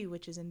ESG,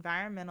 which is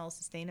environmental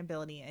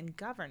sustainability and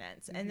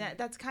governance. And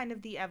that's kind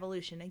of the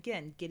evolution.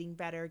 Again, getting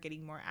better,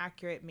 getting more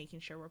accurate,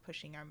 making sure we're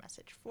pushing our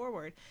message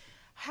forward.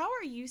 How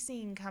are you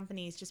seeing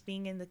companies, just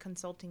being in the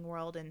consulting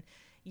world, and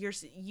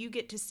you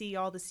get to see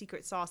all the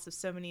secret sauce of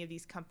so many of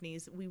these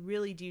companies? We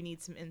really do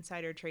need some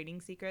insider trading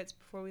secrets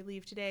before we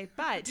leave today,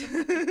 but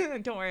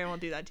don't worry, I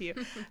won't do that to you.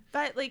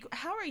 But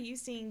how are you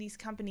seeing these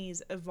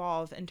companies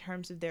evolve in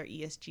terms of their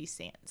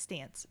ESG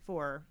stance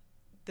for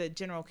the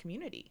general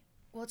community?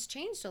 Well, it's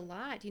changed a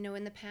lot.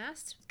 In the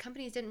past,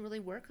 companies didn't really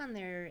work on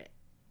their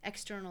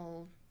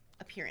external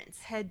appearance.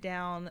 Head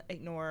down,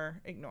 ignore.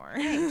 Right.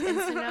 And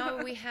so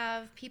now we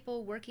have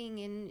people working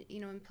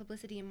in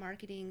publicity and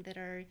marketing that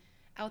are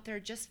out there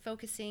just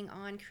focusing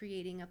on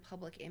creating a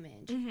public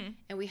image. And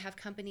we have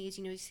companies,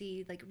 you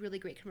see really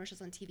great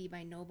commercials on TV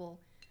by Noble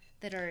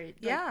that are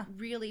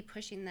really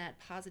pushing that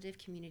positive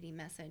community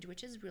message,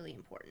 which is really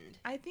important.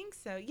 I think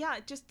so. Yeah,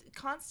 just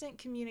constant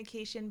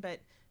communication, but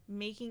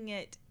making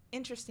it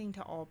interesting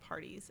to all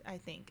parties, I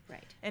think.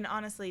 Right. And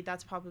honestly,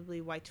 that's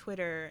probably why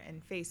Twitter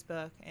and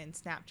Facebook and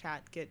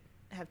Snapchat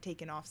have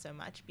taken off so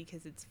much,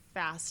 because it's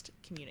fast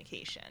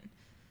communication.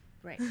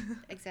 Right.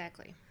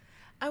 Exactly.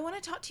 I want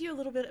to talk to you a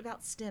little bit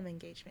about STEM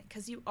engagement,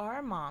 because you are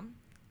a mom,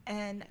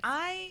 and Yes.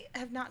 I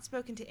have not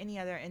spoken to any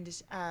other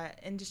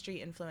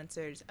industry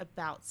influencers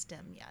about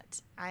STEM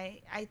yet.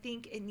 I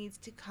think it needs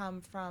to come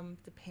from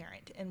the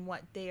parent and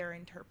what they are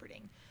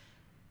interpreting.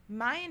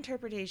 My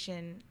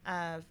interpretation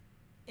of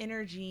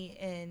energy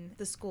in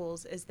the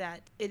schools is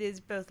that it is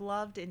both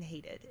loved and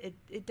hated.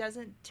 It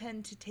doesn't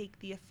tend to take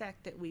the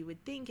effect that we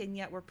would think, and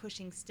yet we're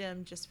pushing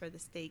STEM just for the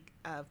sake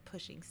of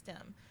pushing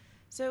STEM.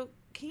 So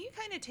can you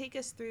kind of take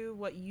us through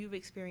what you've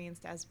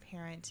experienced as a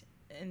parent,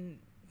 and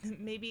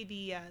maybe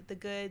the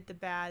good, the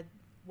bad,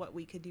 what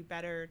we could do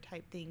better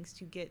type things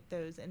to get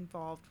those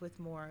involved with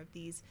more of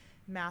these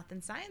math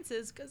and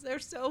sciences, because they're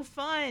so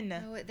fun.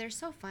 Oh, they're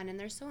so fun and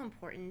they're so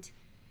important.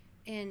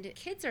 And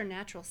kids are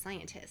natural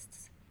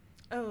scientists.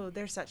 Oh,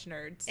 they're such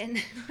nerds.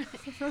 And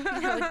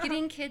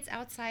getting kids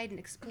outside and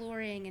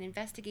exploring and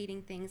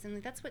investigating things,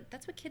 and that's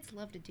what kids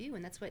love to do,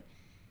 and that's what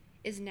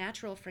is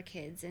natural for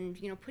kids. And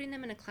putting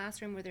them in a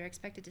classroom where they're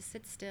expected to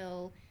sit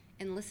still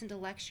and listen to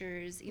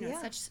lectures,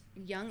 at such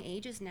young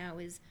ages now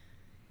is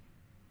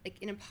like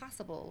an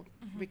impossible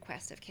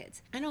request of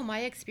kids. I know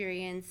my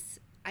experience.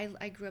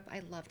 I grew up.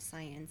 I loved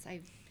science. I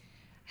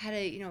had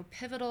a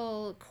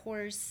pivotal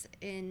course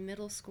in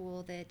middle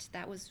school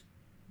that was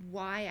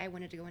why I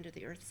wanted to go into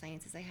the earth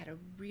sciences. I had a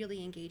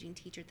really engaging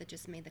teacher that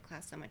just made the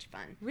class so much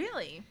fun.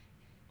 Really?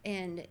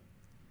 And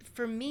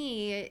for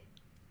me,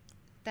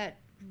 that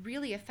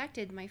really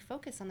affected my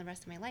focus on the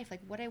rest of my life,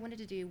 like what I wanted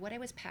to do, what I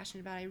was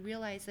passionate about. I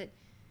realized that,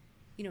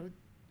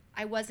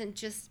 I wasn't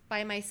just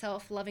by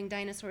myself loving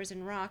dinosaurs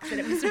and rocks, that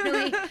it was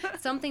really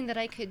something that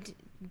I could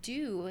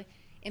do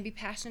and be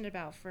passionate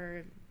about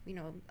for,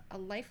 a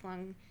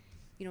lifelong,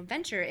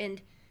 venture.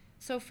 And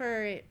so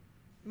for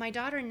my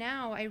daughter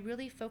now, I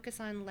really focus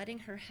on letting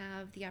her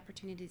have the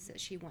opportunities that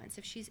she wants.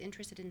 If she's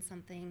interested in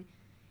something,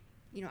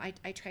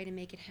 I try to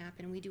make it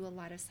happen. We do a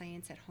lot of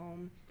science at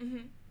home.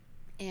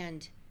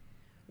 And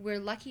we're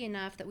lucky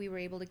enough that we were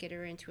able to get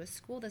her into a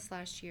school this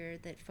last year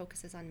that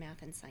focuses on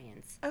math and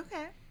science.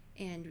 Okay.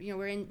 And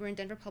we're in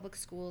Denver public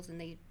schools, and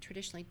they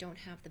traditionally don't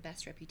have the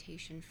best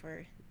reputation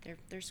for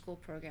their school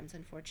programs,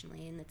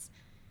 unfortunately, and it's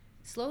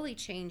slowly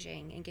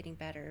changing and getting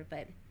better,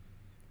 but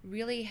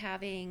really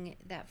having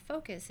that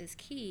focus is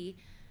key.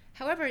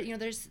 However,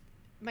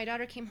 my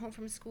daughter came home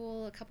from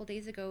school a couple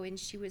days ago, and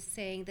she was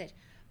saying that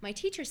my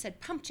teacher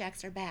said pump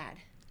jacks are bad.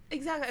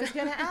 Exactly. I was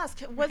going to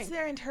ask, what's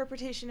their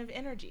interpretation of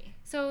energy?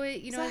 So,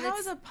 so how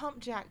is a pump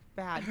jack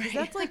bad? Because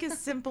that's like as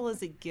simple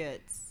as it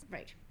gets.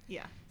 Right.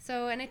 Yeah.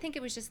 So, and I think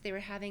it was just they were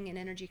having an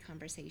energy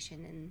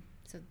conversation, and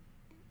so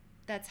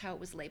that's how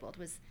it was labeled.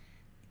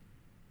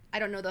 I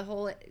don't know the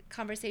whole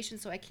conversation,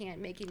 so I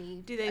can't make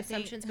any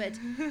assumptions, but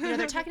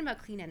they're talking about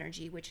clean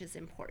energy, which is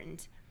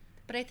important.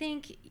 But I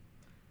think,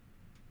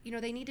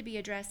 they need to be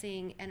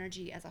addressing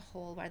energy as a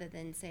whole rather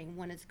than saying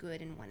one is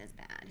good and one is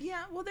bad.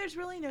 Yeah, well, there's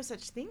really no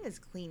such thing as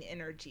clean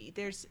energy.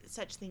 There's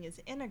such thing as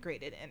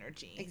integrated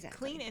energy.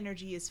 Exactly. Clean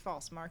energy is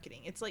false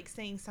marketing. It's like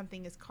saying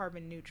something is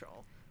carbon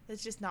neutral.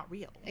 It's just not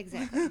real.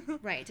 Exactly.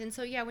 Right. And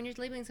so, when you're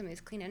labeling something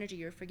as clean energy,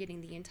 you're forgetting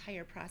the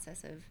entire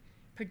process of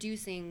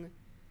producing,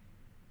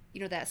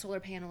 that solar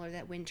panel or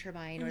that wind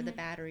turbine or the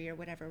battery or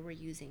whatever we're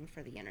using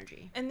for the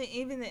energy. And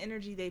even the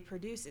energy they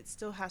produce, it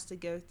still has to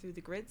go through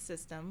the grid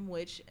system,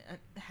 which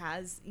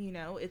has,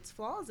 its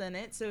flaws in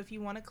it. So if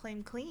you want to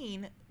claim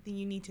clean, then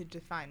you need to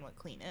define what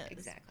clean is.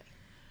 Exactly.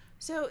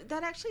 So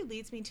that actually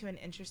leads me to an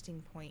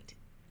interesting point.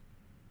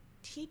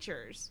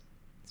 Teachers,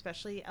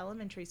 especially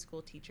elementary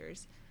school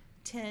teachers,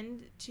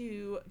 tend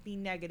to be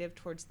negative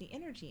towards the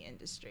energy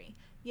industry.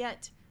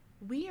 Yet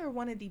we are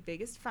one of the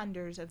biggest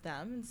funders of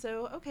them. And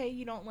so, okay,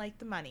 you don't like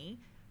the money.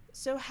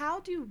 So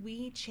how do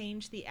we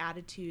change the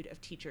attitude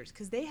of teachers?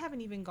 Because they haven't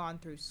even gone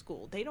through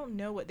school. They don't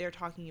know what they're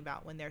talking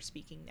about when they're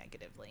speaking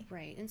negatively.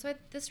 Right. And so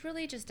this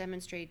really just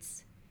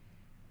demonstrates,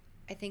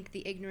 I think,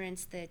 the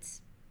ignorance that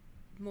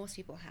most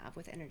people have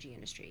with energy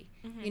industry.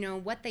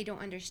 What they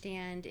don't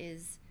understand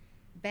is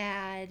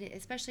bad,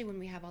 especially when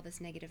we have all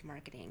this negative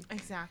marketing.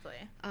 Exactly.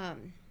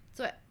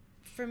 So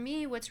for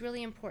me, what's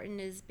really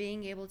important is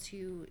being able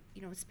to,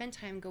 spend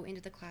time, go into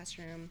the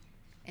classroom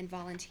and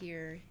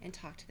volunteer and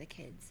talk to the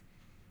kids.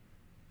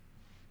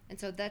 And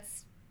so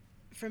that's,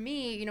 for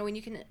me, when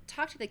you can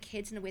talk to the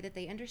kids in a way that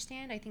they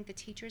understand, I think the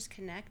teachers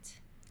connect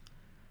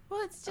Well,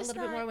 it's just a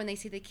little bit more when they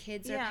see the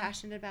kids are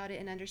passionate about it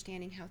and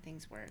understanding how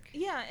things work.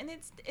 Yeah, and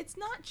it's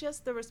not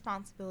just the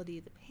responsibility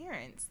of the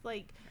parents.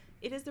 Like,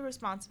 it is the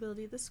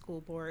responsibility of the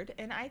school board,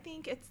 and I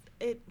think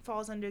it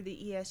falls under the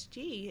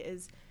ESG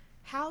is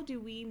how do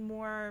we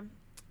more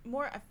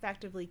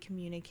effectively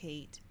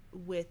communicate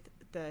with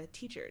the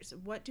teachers?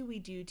 What do we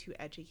do to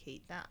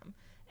educate them?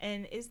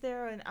 And is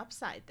there an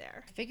upside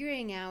there?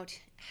 Figuring out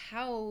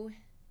how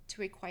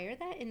to require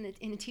that in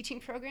the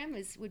teaching program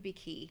would be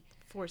key.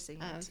 Forcing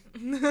it.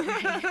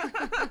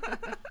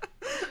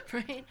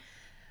 Right.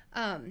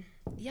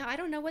 I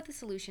don't know what the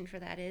solution for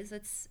that is.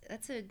 It's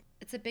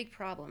a big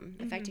problem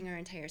affecting our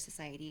entire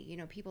society.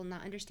 People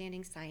not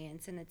understanding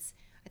science, and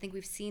I think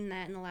we've seen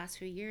that in the last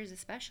few years,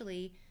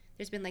 especially.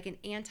 There's been like an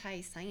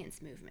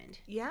anti-science movement.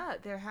 Yeah,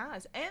 there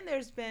has. And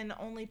there's been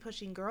only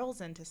pushing girls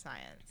into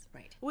science.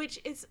 Right. Which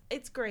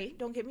it's great.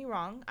 Don't get me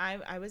wrong.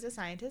 I was a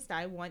scientist.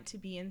 I want to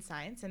be in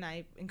science, and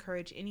I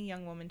encourage any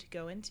young woman to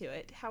go into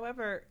it.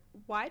 However,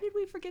 why did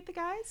we forget the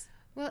guys?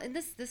 Well, and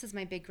this is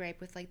my big gripe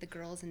with like the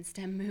girls in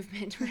STEM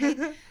movement,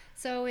 right?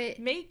 So it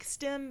make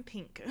STEM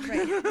pink.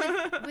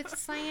 Right. With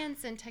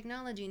science and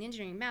technology and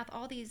engineering, math,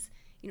 all these,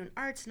 and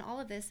arts and all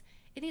of this,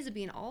 it needs to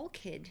be an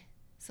all-kid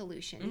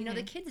solution.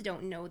 The kids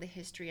don't know the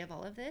history of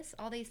all of this.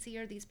 All they see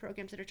are these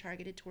programs that are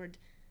targeted toward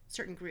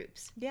certain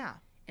groups. Yeah.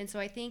 And so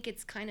I think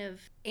it's kind of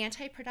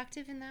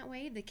anti-productive in that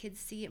way. The kids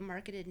see it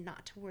marketed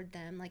not toward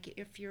them. Like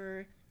if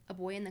you're a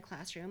boy in the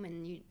classroom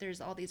and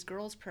there's all these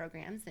girls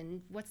programs,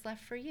 then what's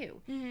left for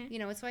you?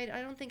 So I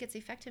don't think it's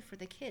effective for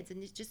the kids,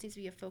 and it just needs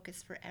to be a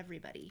focus for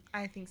everybody.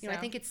 I think so. I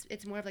think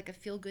it's more of like a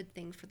feel-good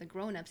thing for the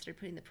grown-ups that are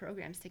putting the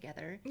programs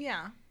together.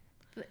 Yeah.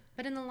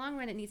 But in the long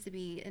run, it needs to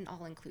be an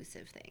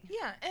all-inclusive thing.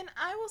 Yeah, and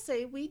I will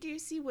say we do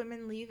see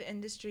women leave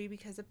industry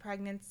because of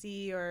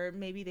pregnancy, or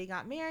maybe they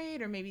got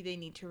married, or maybe they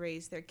need to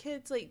raise their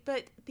kids.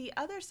 But the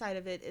other side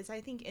of it is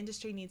I think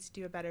industry needs to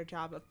do a better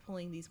job of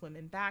pulling these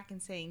women back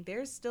and saying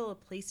there's still a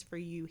place for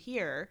you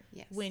here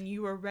when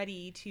you are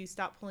ready to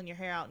stop pulling your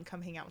hair out and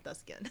come hang out with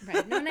us again.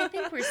 Right. No, and I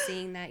think we're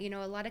seeing that.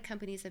 A lot of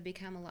companies have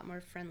become a lot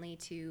more friendly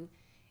to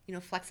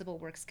flexible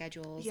work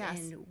schedules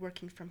and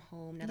working from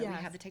home. Now that we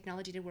have the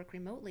technology to work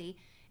remotely,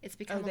 it's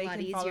become a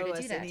lot easier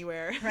to do that.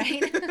 Anywhere.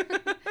 Right?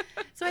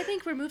 So I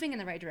think we're moving in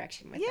the right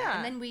direction with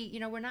that. And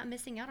then we're not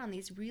missing out on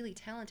these really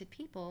talented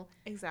people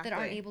that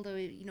aren't able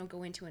to,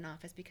 go into an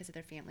office because of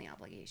their family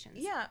obligations.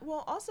 Yeah.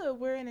 Well, also,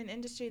 we're in an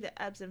industry that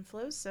ebbs and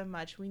flows so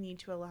much, we need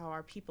to allow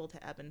our people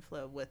to ebb and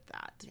flow with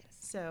that. Yes.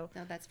 So,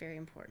 no, that's very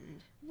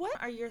important.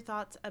 What are your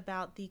thoughts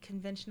about the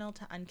conventional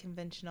to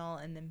unconventional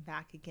and then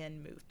back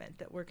again movement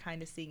that we're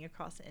kind of seeing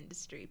across the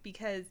industry?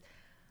 Because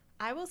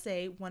I will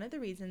say one of the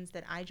reasons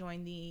that I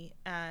joined the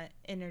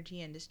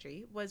energy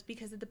industry was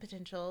because of the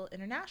potential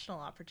international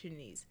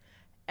opportunities.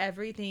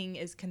 Everything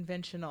is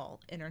conventional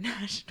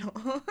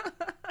international,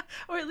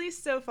 or at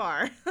least so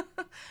far.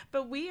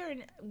 But we are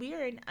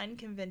an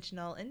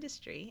unconventional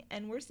industry,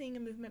 and we're seeing a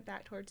movement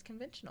back towards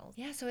conventional.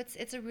 Yeah, so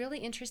it's a really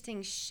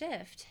interesting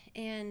shift.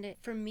 And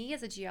for me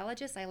as a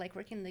geologist, I like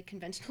working in the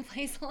conventional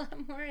place a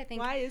lot more. I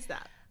think. Why is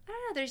that? I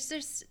don't know.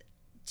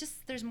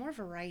 There's more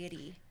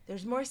variety.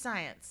 There's more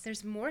science.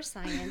 There's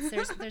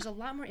there's a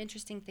lot more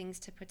interesting things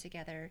to put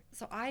together.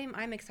 So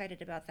I'm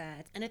excited about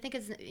that. And I think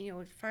as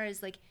far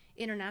as like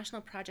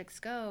international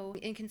projects go,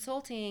 in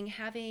consulting,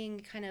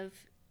 having kind of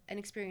an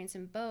experience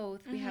in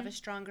both, we have a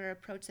stronger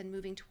approach than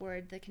moving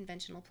toward the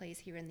conventional place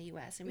here in the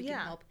US, and we can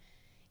help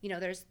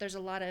there's a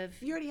lot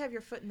of... You already have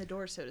your foot in the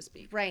door, so to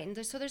speak. Right. And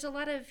there's a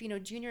lot of,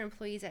 junior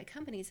employees at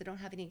companies that don't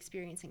have any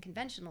experience in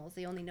conventionals.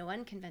 They only know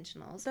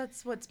unconventionals.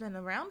 That's what's been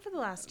around for the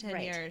last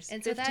 10 years,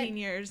 and 15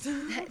 years.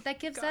 That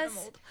gives God,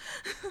 us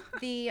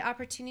the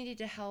opportunity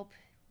to help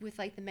with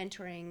like the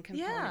mentoring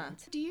component. Yeah.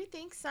 Do you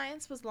think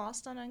science was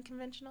lost on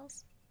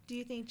unconventionals? Do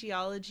you think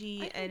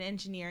geology and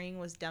engineering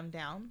was dumbed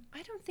down?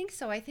 I don't think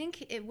so. I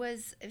think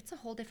it's a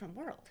whole different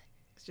world.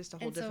 It's just a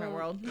whole different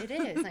world. It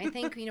is. I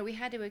think, we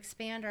had to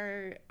expand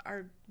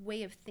our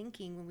way of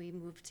thinking when we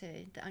moved to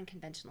the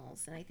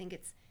unconventionals. And I think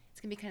it's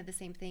going to be kind of the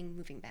same thing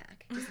moving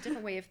back. Just a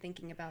different way of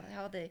thinking about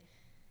how the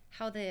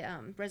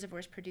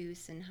reservoirs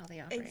produce and how they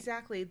operate.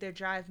 Exactly. Their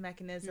drive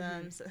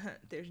mechanisms. Mm-hmm.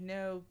 There's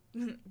no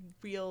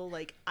real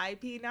like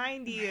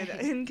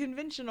IP90 in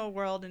conventional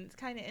world. And it's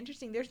kind of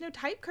interesting. There's no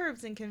type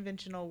curves in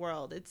conventional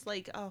world. It's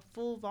like a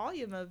full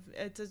volume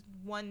it's a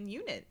one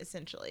unit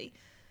essentially.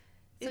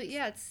 So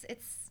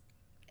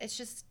it's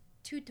just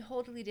two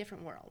totally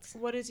different worlds.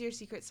 What is your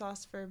secret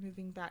sauce for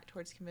moving back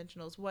towards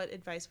conventionals? What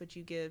advice would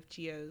you give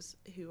geos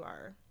who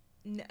are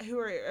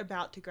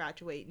about to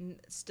graduate and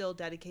still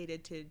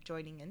dedicated to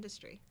joining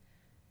industry?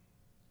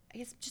 I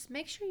guess just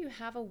make sure you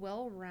have a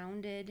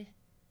well-rounded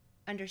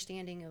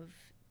understanding of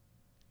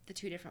the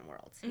two different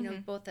worlds,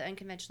 both the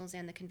unconventionals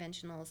and the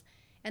conventionals.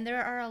 And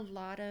there are a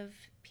lot of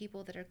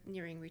people that are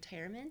nearing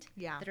retirement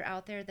that are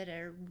out there that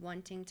are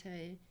wanting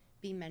to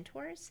be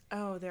mentors.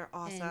 Oh, they're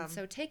awesome. And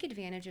so take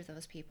advantage of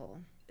those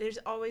people. There's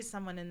always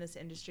someone in this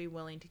industry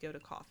willing to go to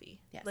coffee.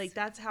 Yes. Like,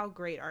 that's how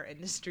great our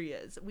industry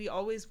is. We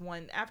always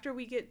want, after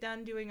we get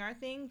done doing our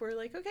thing, we're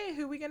like, okay,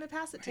 who are we going to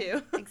pass it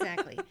to?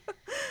 Exactly.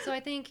 So I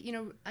think,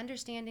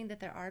 understanding that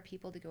there are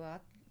people to go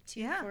out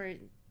to for,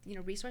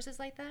 resources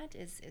like that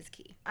is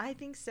key. I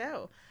think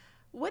so.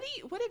 What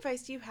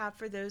advice do you have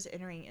for those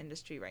entering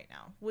industry right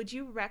now? Would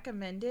you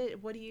recommend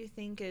it? What do you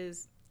think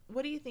is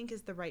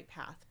the right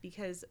path?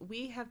 Because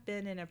we have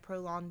been in a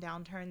prolonged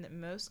downturn that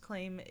most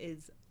claim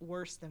is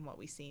worse than what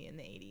we see in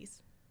the 80s.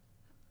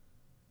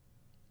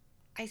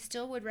 I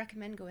still would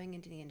recommend going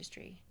into the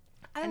industry.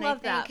 I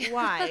love that.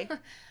 Why?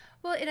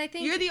 Well, and I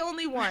think... You're the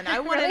only one. I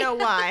want to know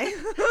why.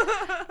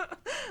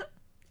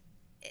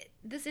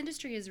 This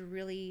industry is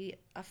really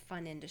a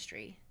fun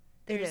industry.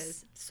 It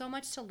is. So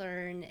much to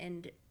learn,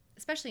 and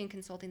especially in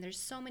consulting, there's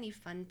so many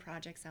fun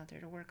projects out there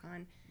to work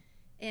on.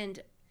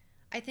 And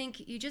I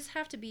think you just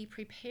have to be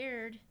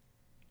prepared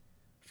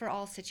for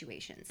all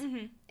situations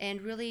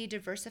and really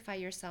diversify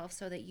yourself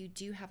so that you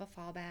do have a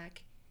fallback,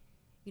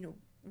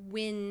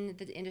 when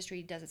the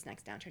industry does its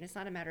next downturn. It's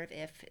not a matter of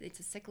if. It's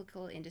a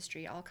cyclical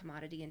industry. All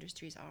commodity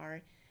industries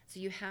are. So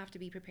you have to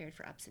be prepared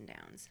for ups and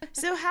downs.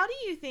 So how do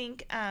you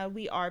think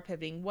we are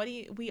pivoting?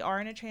 We are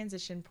in a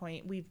transition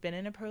point. We've been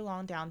in a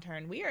prolonged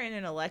downturn. We are in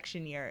an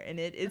election year, and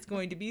it is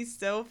going to be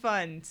so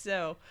fun.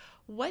 So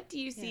what do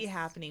you see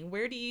happening?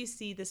 Where do you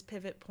see this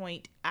pivot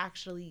point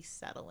actually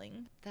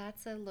settling?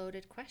 That's a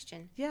loaded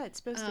question. Yeah, it's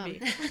supposed to be.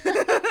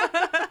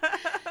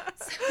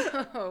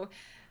 So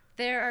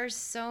there are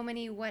so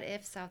many what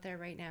ifs out there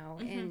right now.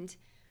 And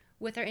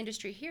with our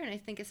industry here, and I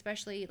think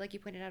especially, like you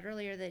pointed out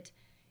earlier, that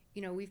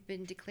we've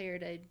been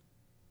declared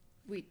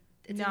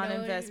it's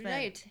non-investment.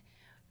 Right.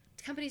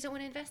 Companies don't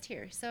want to invest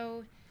here.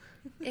 So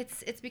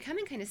it's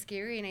becoming kind of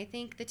scary. And I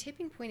think the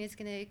tipping point is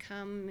going to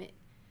come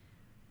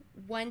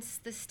once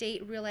the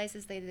state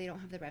realizes they don't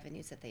have the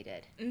revenues that they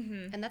did.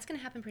 And that's going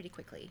to happen pretty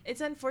quickly.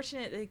 It's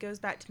unfortunate that it goes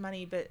back to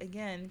money, but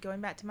again,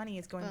 going back to money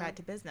is going back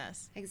to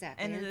business.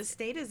 Exactly. And the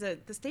state is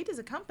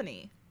a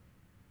company.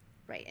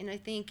 Right. And I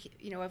think,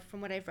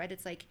 from what I've read,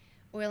 it's like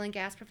oil and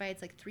gas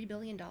provides like $3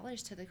 billion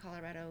to the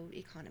Colorado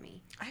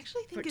economy. I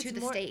actually think it's to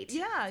the more, state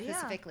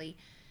specifically.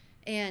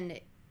 And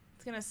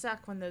it's going to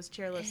suck when those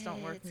chairlifts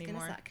don't work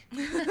anymore.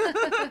 It's going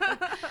to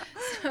suck.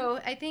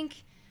 So I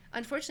think,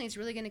 unfortunately, it's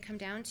really going to come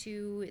down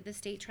to the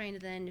state trying to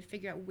then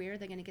figure out where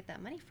they're going to get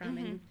that money from.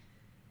 And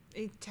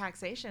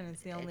taxation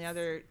is the only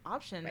other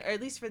option, or at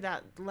least for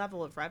that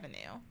level of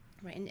revenue.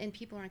 Right. And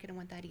people aren't going to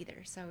want that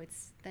either. So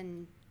it's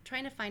then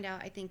trying to find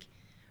out, I think,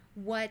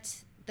 what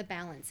the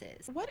balance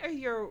is. What are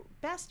your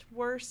best,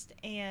 worst,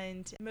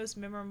 and most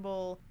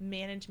memorable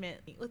management,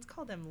 let's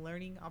call them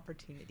learning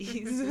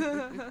opportunities?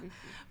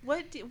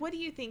 What do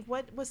you think,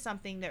 what was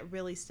something that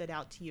really stood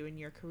out to you in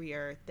your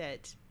career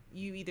that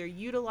you either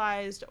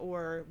utilized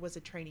or was a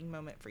training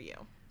moment for you?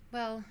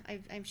 Well,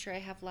 I'm sure I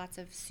have lots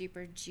of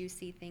super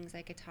juicy things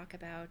I could talk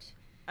about.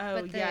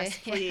 Oh, yes,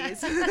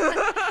 please.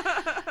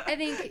 I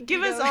think...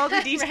 Give us all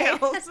the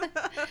details.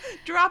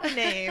 Drop a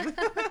name.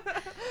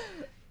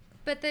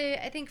 But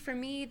I think for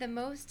me, the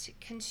most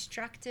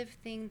constructive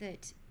thing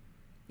that,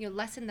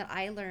 lesson that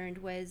I learned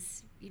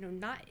was,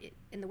 not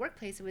in the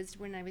workplace. It was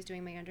when I was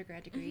doing my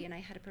undergrad degree, and I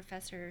had a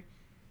professor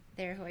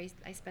there who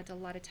I spent a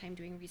lot of time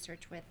doing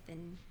research with,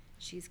 and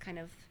she's kind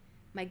of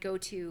my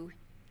go-to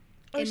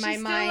in my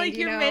mind. Still like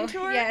your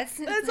mentor? Yes.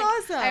 That's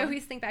awesome. I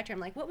always think back to her. I'm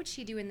like, what would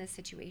she do in this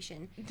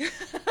situation?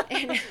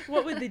 And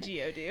what would the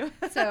geo do?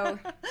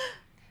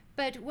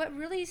 But what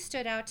really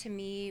stood out to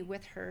me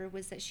with her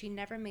was that she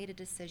never made a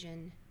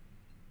decision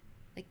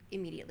like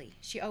immediately.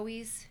 She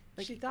always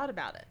she thought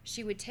about it.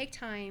 She would take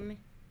time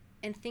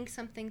and think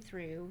something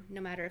through,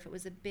 no matter if it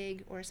was a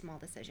big or a small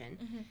decision.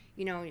 Mm-hmm.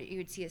 You know, you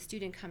would see a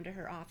student come to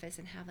her office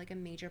and have like a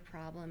major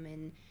problem,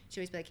 and she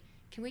always be like,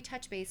 can we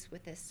touch base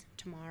with this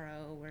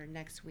tomorrow or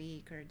next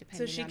week, or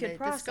depending so she on could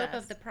the scope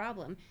of the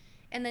problem.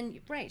 And then,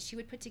 right, she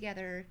would put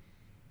together,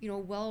 you know, a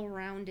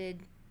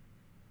well-rounded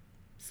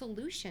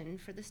solution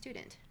for the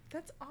student.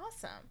 That's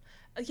awesome.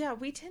 Yeah,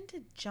 we tend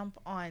to jump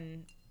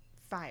on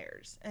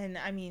fires. And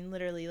I mean,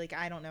 literally, like,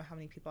 I don't know how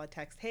many people I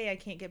text, hey, I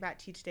can't get back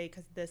to you today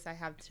because this, I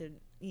have to,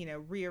 you know,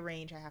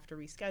 rearrange, I have to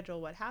reschedule,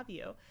 what have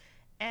you.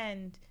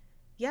 And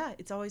yeah,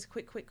 it's always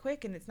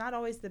quick. And it's not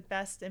always the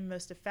best and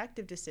most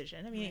effective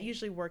decision. I mean, It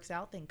usually works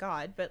out, thank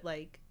God. But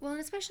like, well,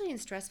 and especially in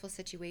stressful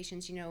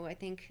situations, you know, I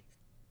think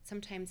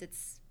sometimes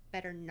it's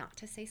better not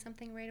to say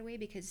something right away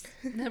because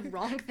the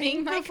wrong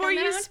thing might before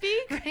come you out,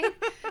 speak. Right?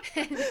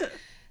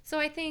 So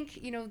I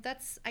think, you know,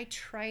 I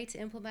try to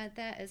implement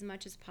that as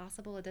much as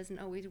possible. It doesn't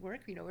always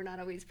work. You know, we're not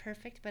always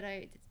perfect, but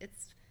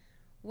it's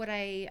what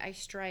I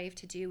strive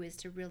to do is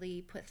to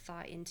really put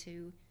thought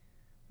into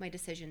my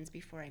decisions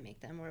before I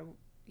make them, or,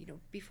 you know,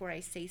 before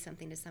I say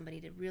something to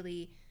somebody, to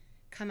really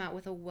come out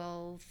with a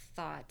well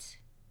thought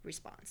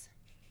response.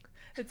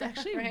 It's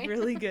actually right?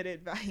 really good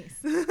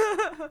advice.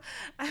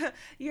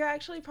 You're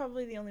actually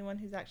probably the only one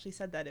who's actually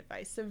said that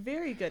advice. So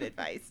very good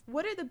advice.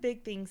 What are the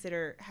big things that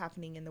are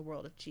happening in the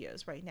world of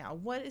geos right now?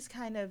 What is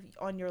kind of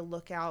on your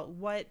lookout?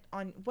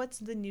 What's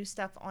the new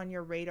stuff on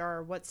your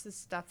radar? What's the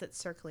stuff that's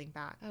circling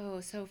back? Oh,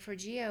 so for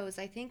geos,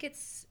 I think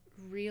it's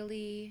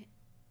really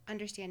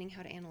understanding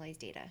how to analyze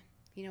data.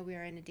 You know, we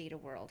are in a data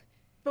world.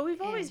 But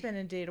we've always been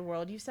in a data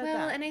world. You said that.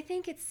 Well, and I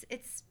think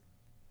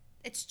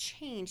it's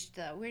changed,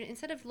 though. We're,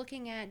 instead of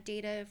looking at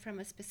data from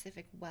a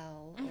specific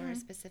well or a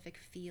specific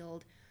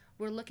field,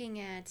 we're looking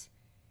at,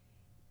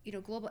 you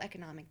know, global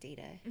economic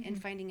data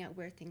and finding out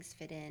where things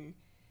fit in,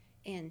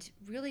 and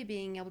really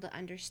being able to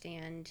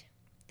understand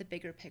the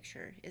bigger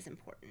picture is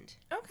important.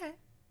 Okay.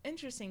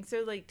 Interesting.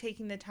 So like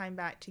taking the time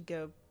back to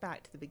go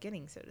back to the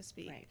beginning, so to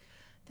speak. Right.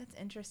 That's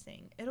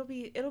interesting. It'll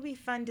be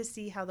fun to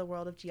see how the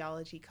world of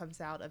geology comes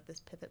out of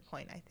this pivot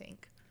point, I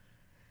think.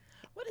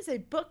 What is a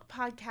book,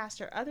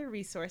 podcast, or other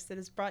resource that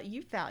has brought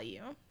you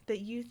value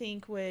that you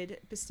think would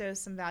bestow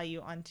some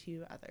value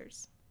onto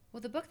others? Well,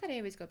 the book that I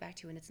always go back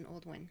to, and it's an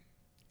old one.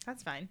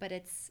 That's fine. But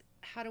it's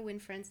How to Win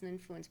Friends and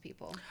Influence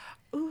People.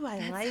 Ooh,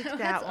 I like that that's one.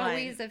 That's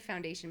always a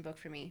foundation book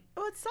for me.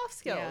 Oh, it's soft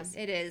skills.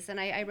 Yeah, it is. And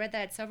I read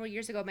that several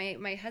years ago.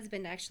 My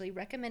husband actually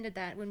recommended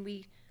that when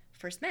we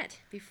first met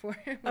before.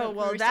 Oh,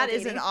 well, that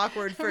is an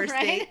awkward first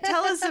date.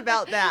 Tell us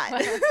about that.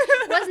 Well,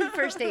 it wasn't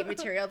first date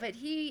material, but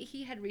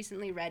he had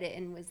recently read it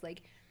and was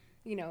like,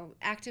 you know,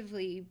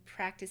 actively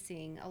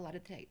practicing a lot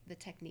of the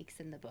techniques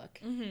in the book.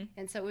 Mm-hmm.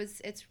 And so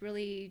it's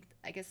really,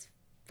 I guess,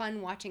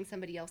 fun watching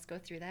somebody else go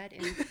through that.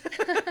 And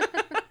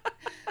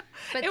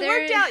but it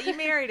worked out. You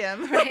married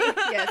him. Right,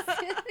 yes.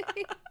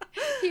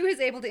 He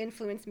was able to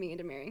influence me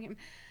into marrying him.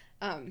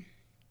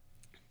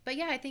 But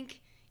yeah, I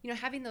think, you know,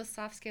 having those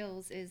soft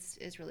skills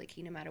is really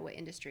key no matter what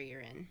industry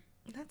you're in.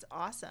 That's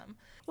awesome.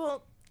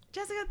 Well,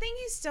 Jessica, thank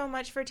you so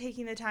much for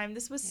taking the time.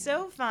 This was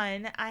so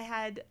fun. I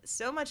had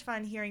so much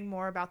fun hearing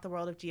more about the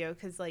world of geo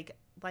because, like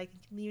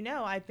you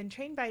know, I've been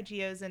trained by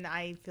geos and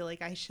I feel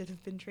like I should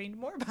have been trained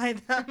more by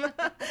them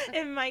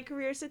in my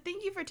career. So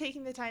thank you for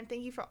taking the time.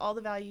 Thank you for all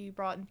the value you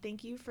brought, and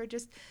thank you for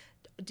just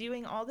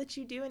doing all that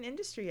you do in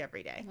industry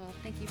every day. Well,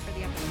 thank you for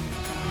the opportunity.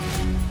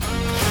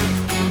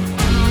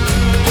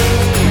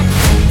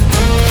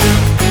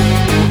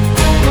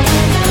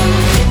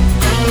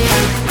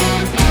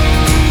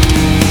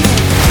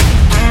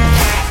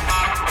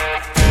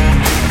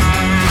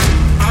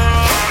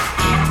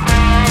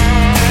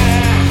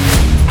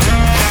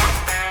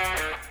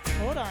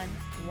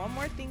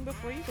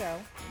 Before you go,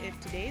 if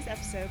today's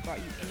episode brought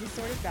you any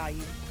sort of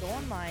value, go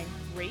online,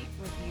 rate,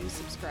 review,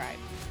 subscribe.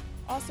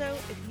 Also,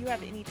 if you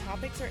have any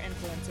topics or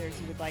influencers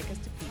you would like us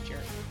to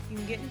feature, you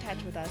can get in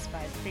touch with us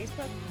via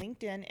Facebook,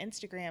 LinkedIn,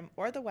 Instagram,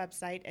 or the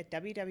website at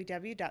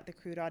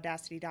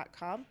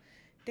www.thecrudeaudacity.com.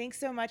 Thanks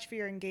so much for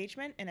your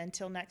engagement, and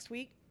until next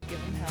week,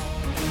 give them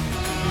hell.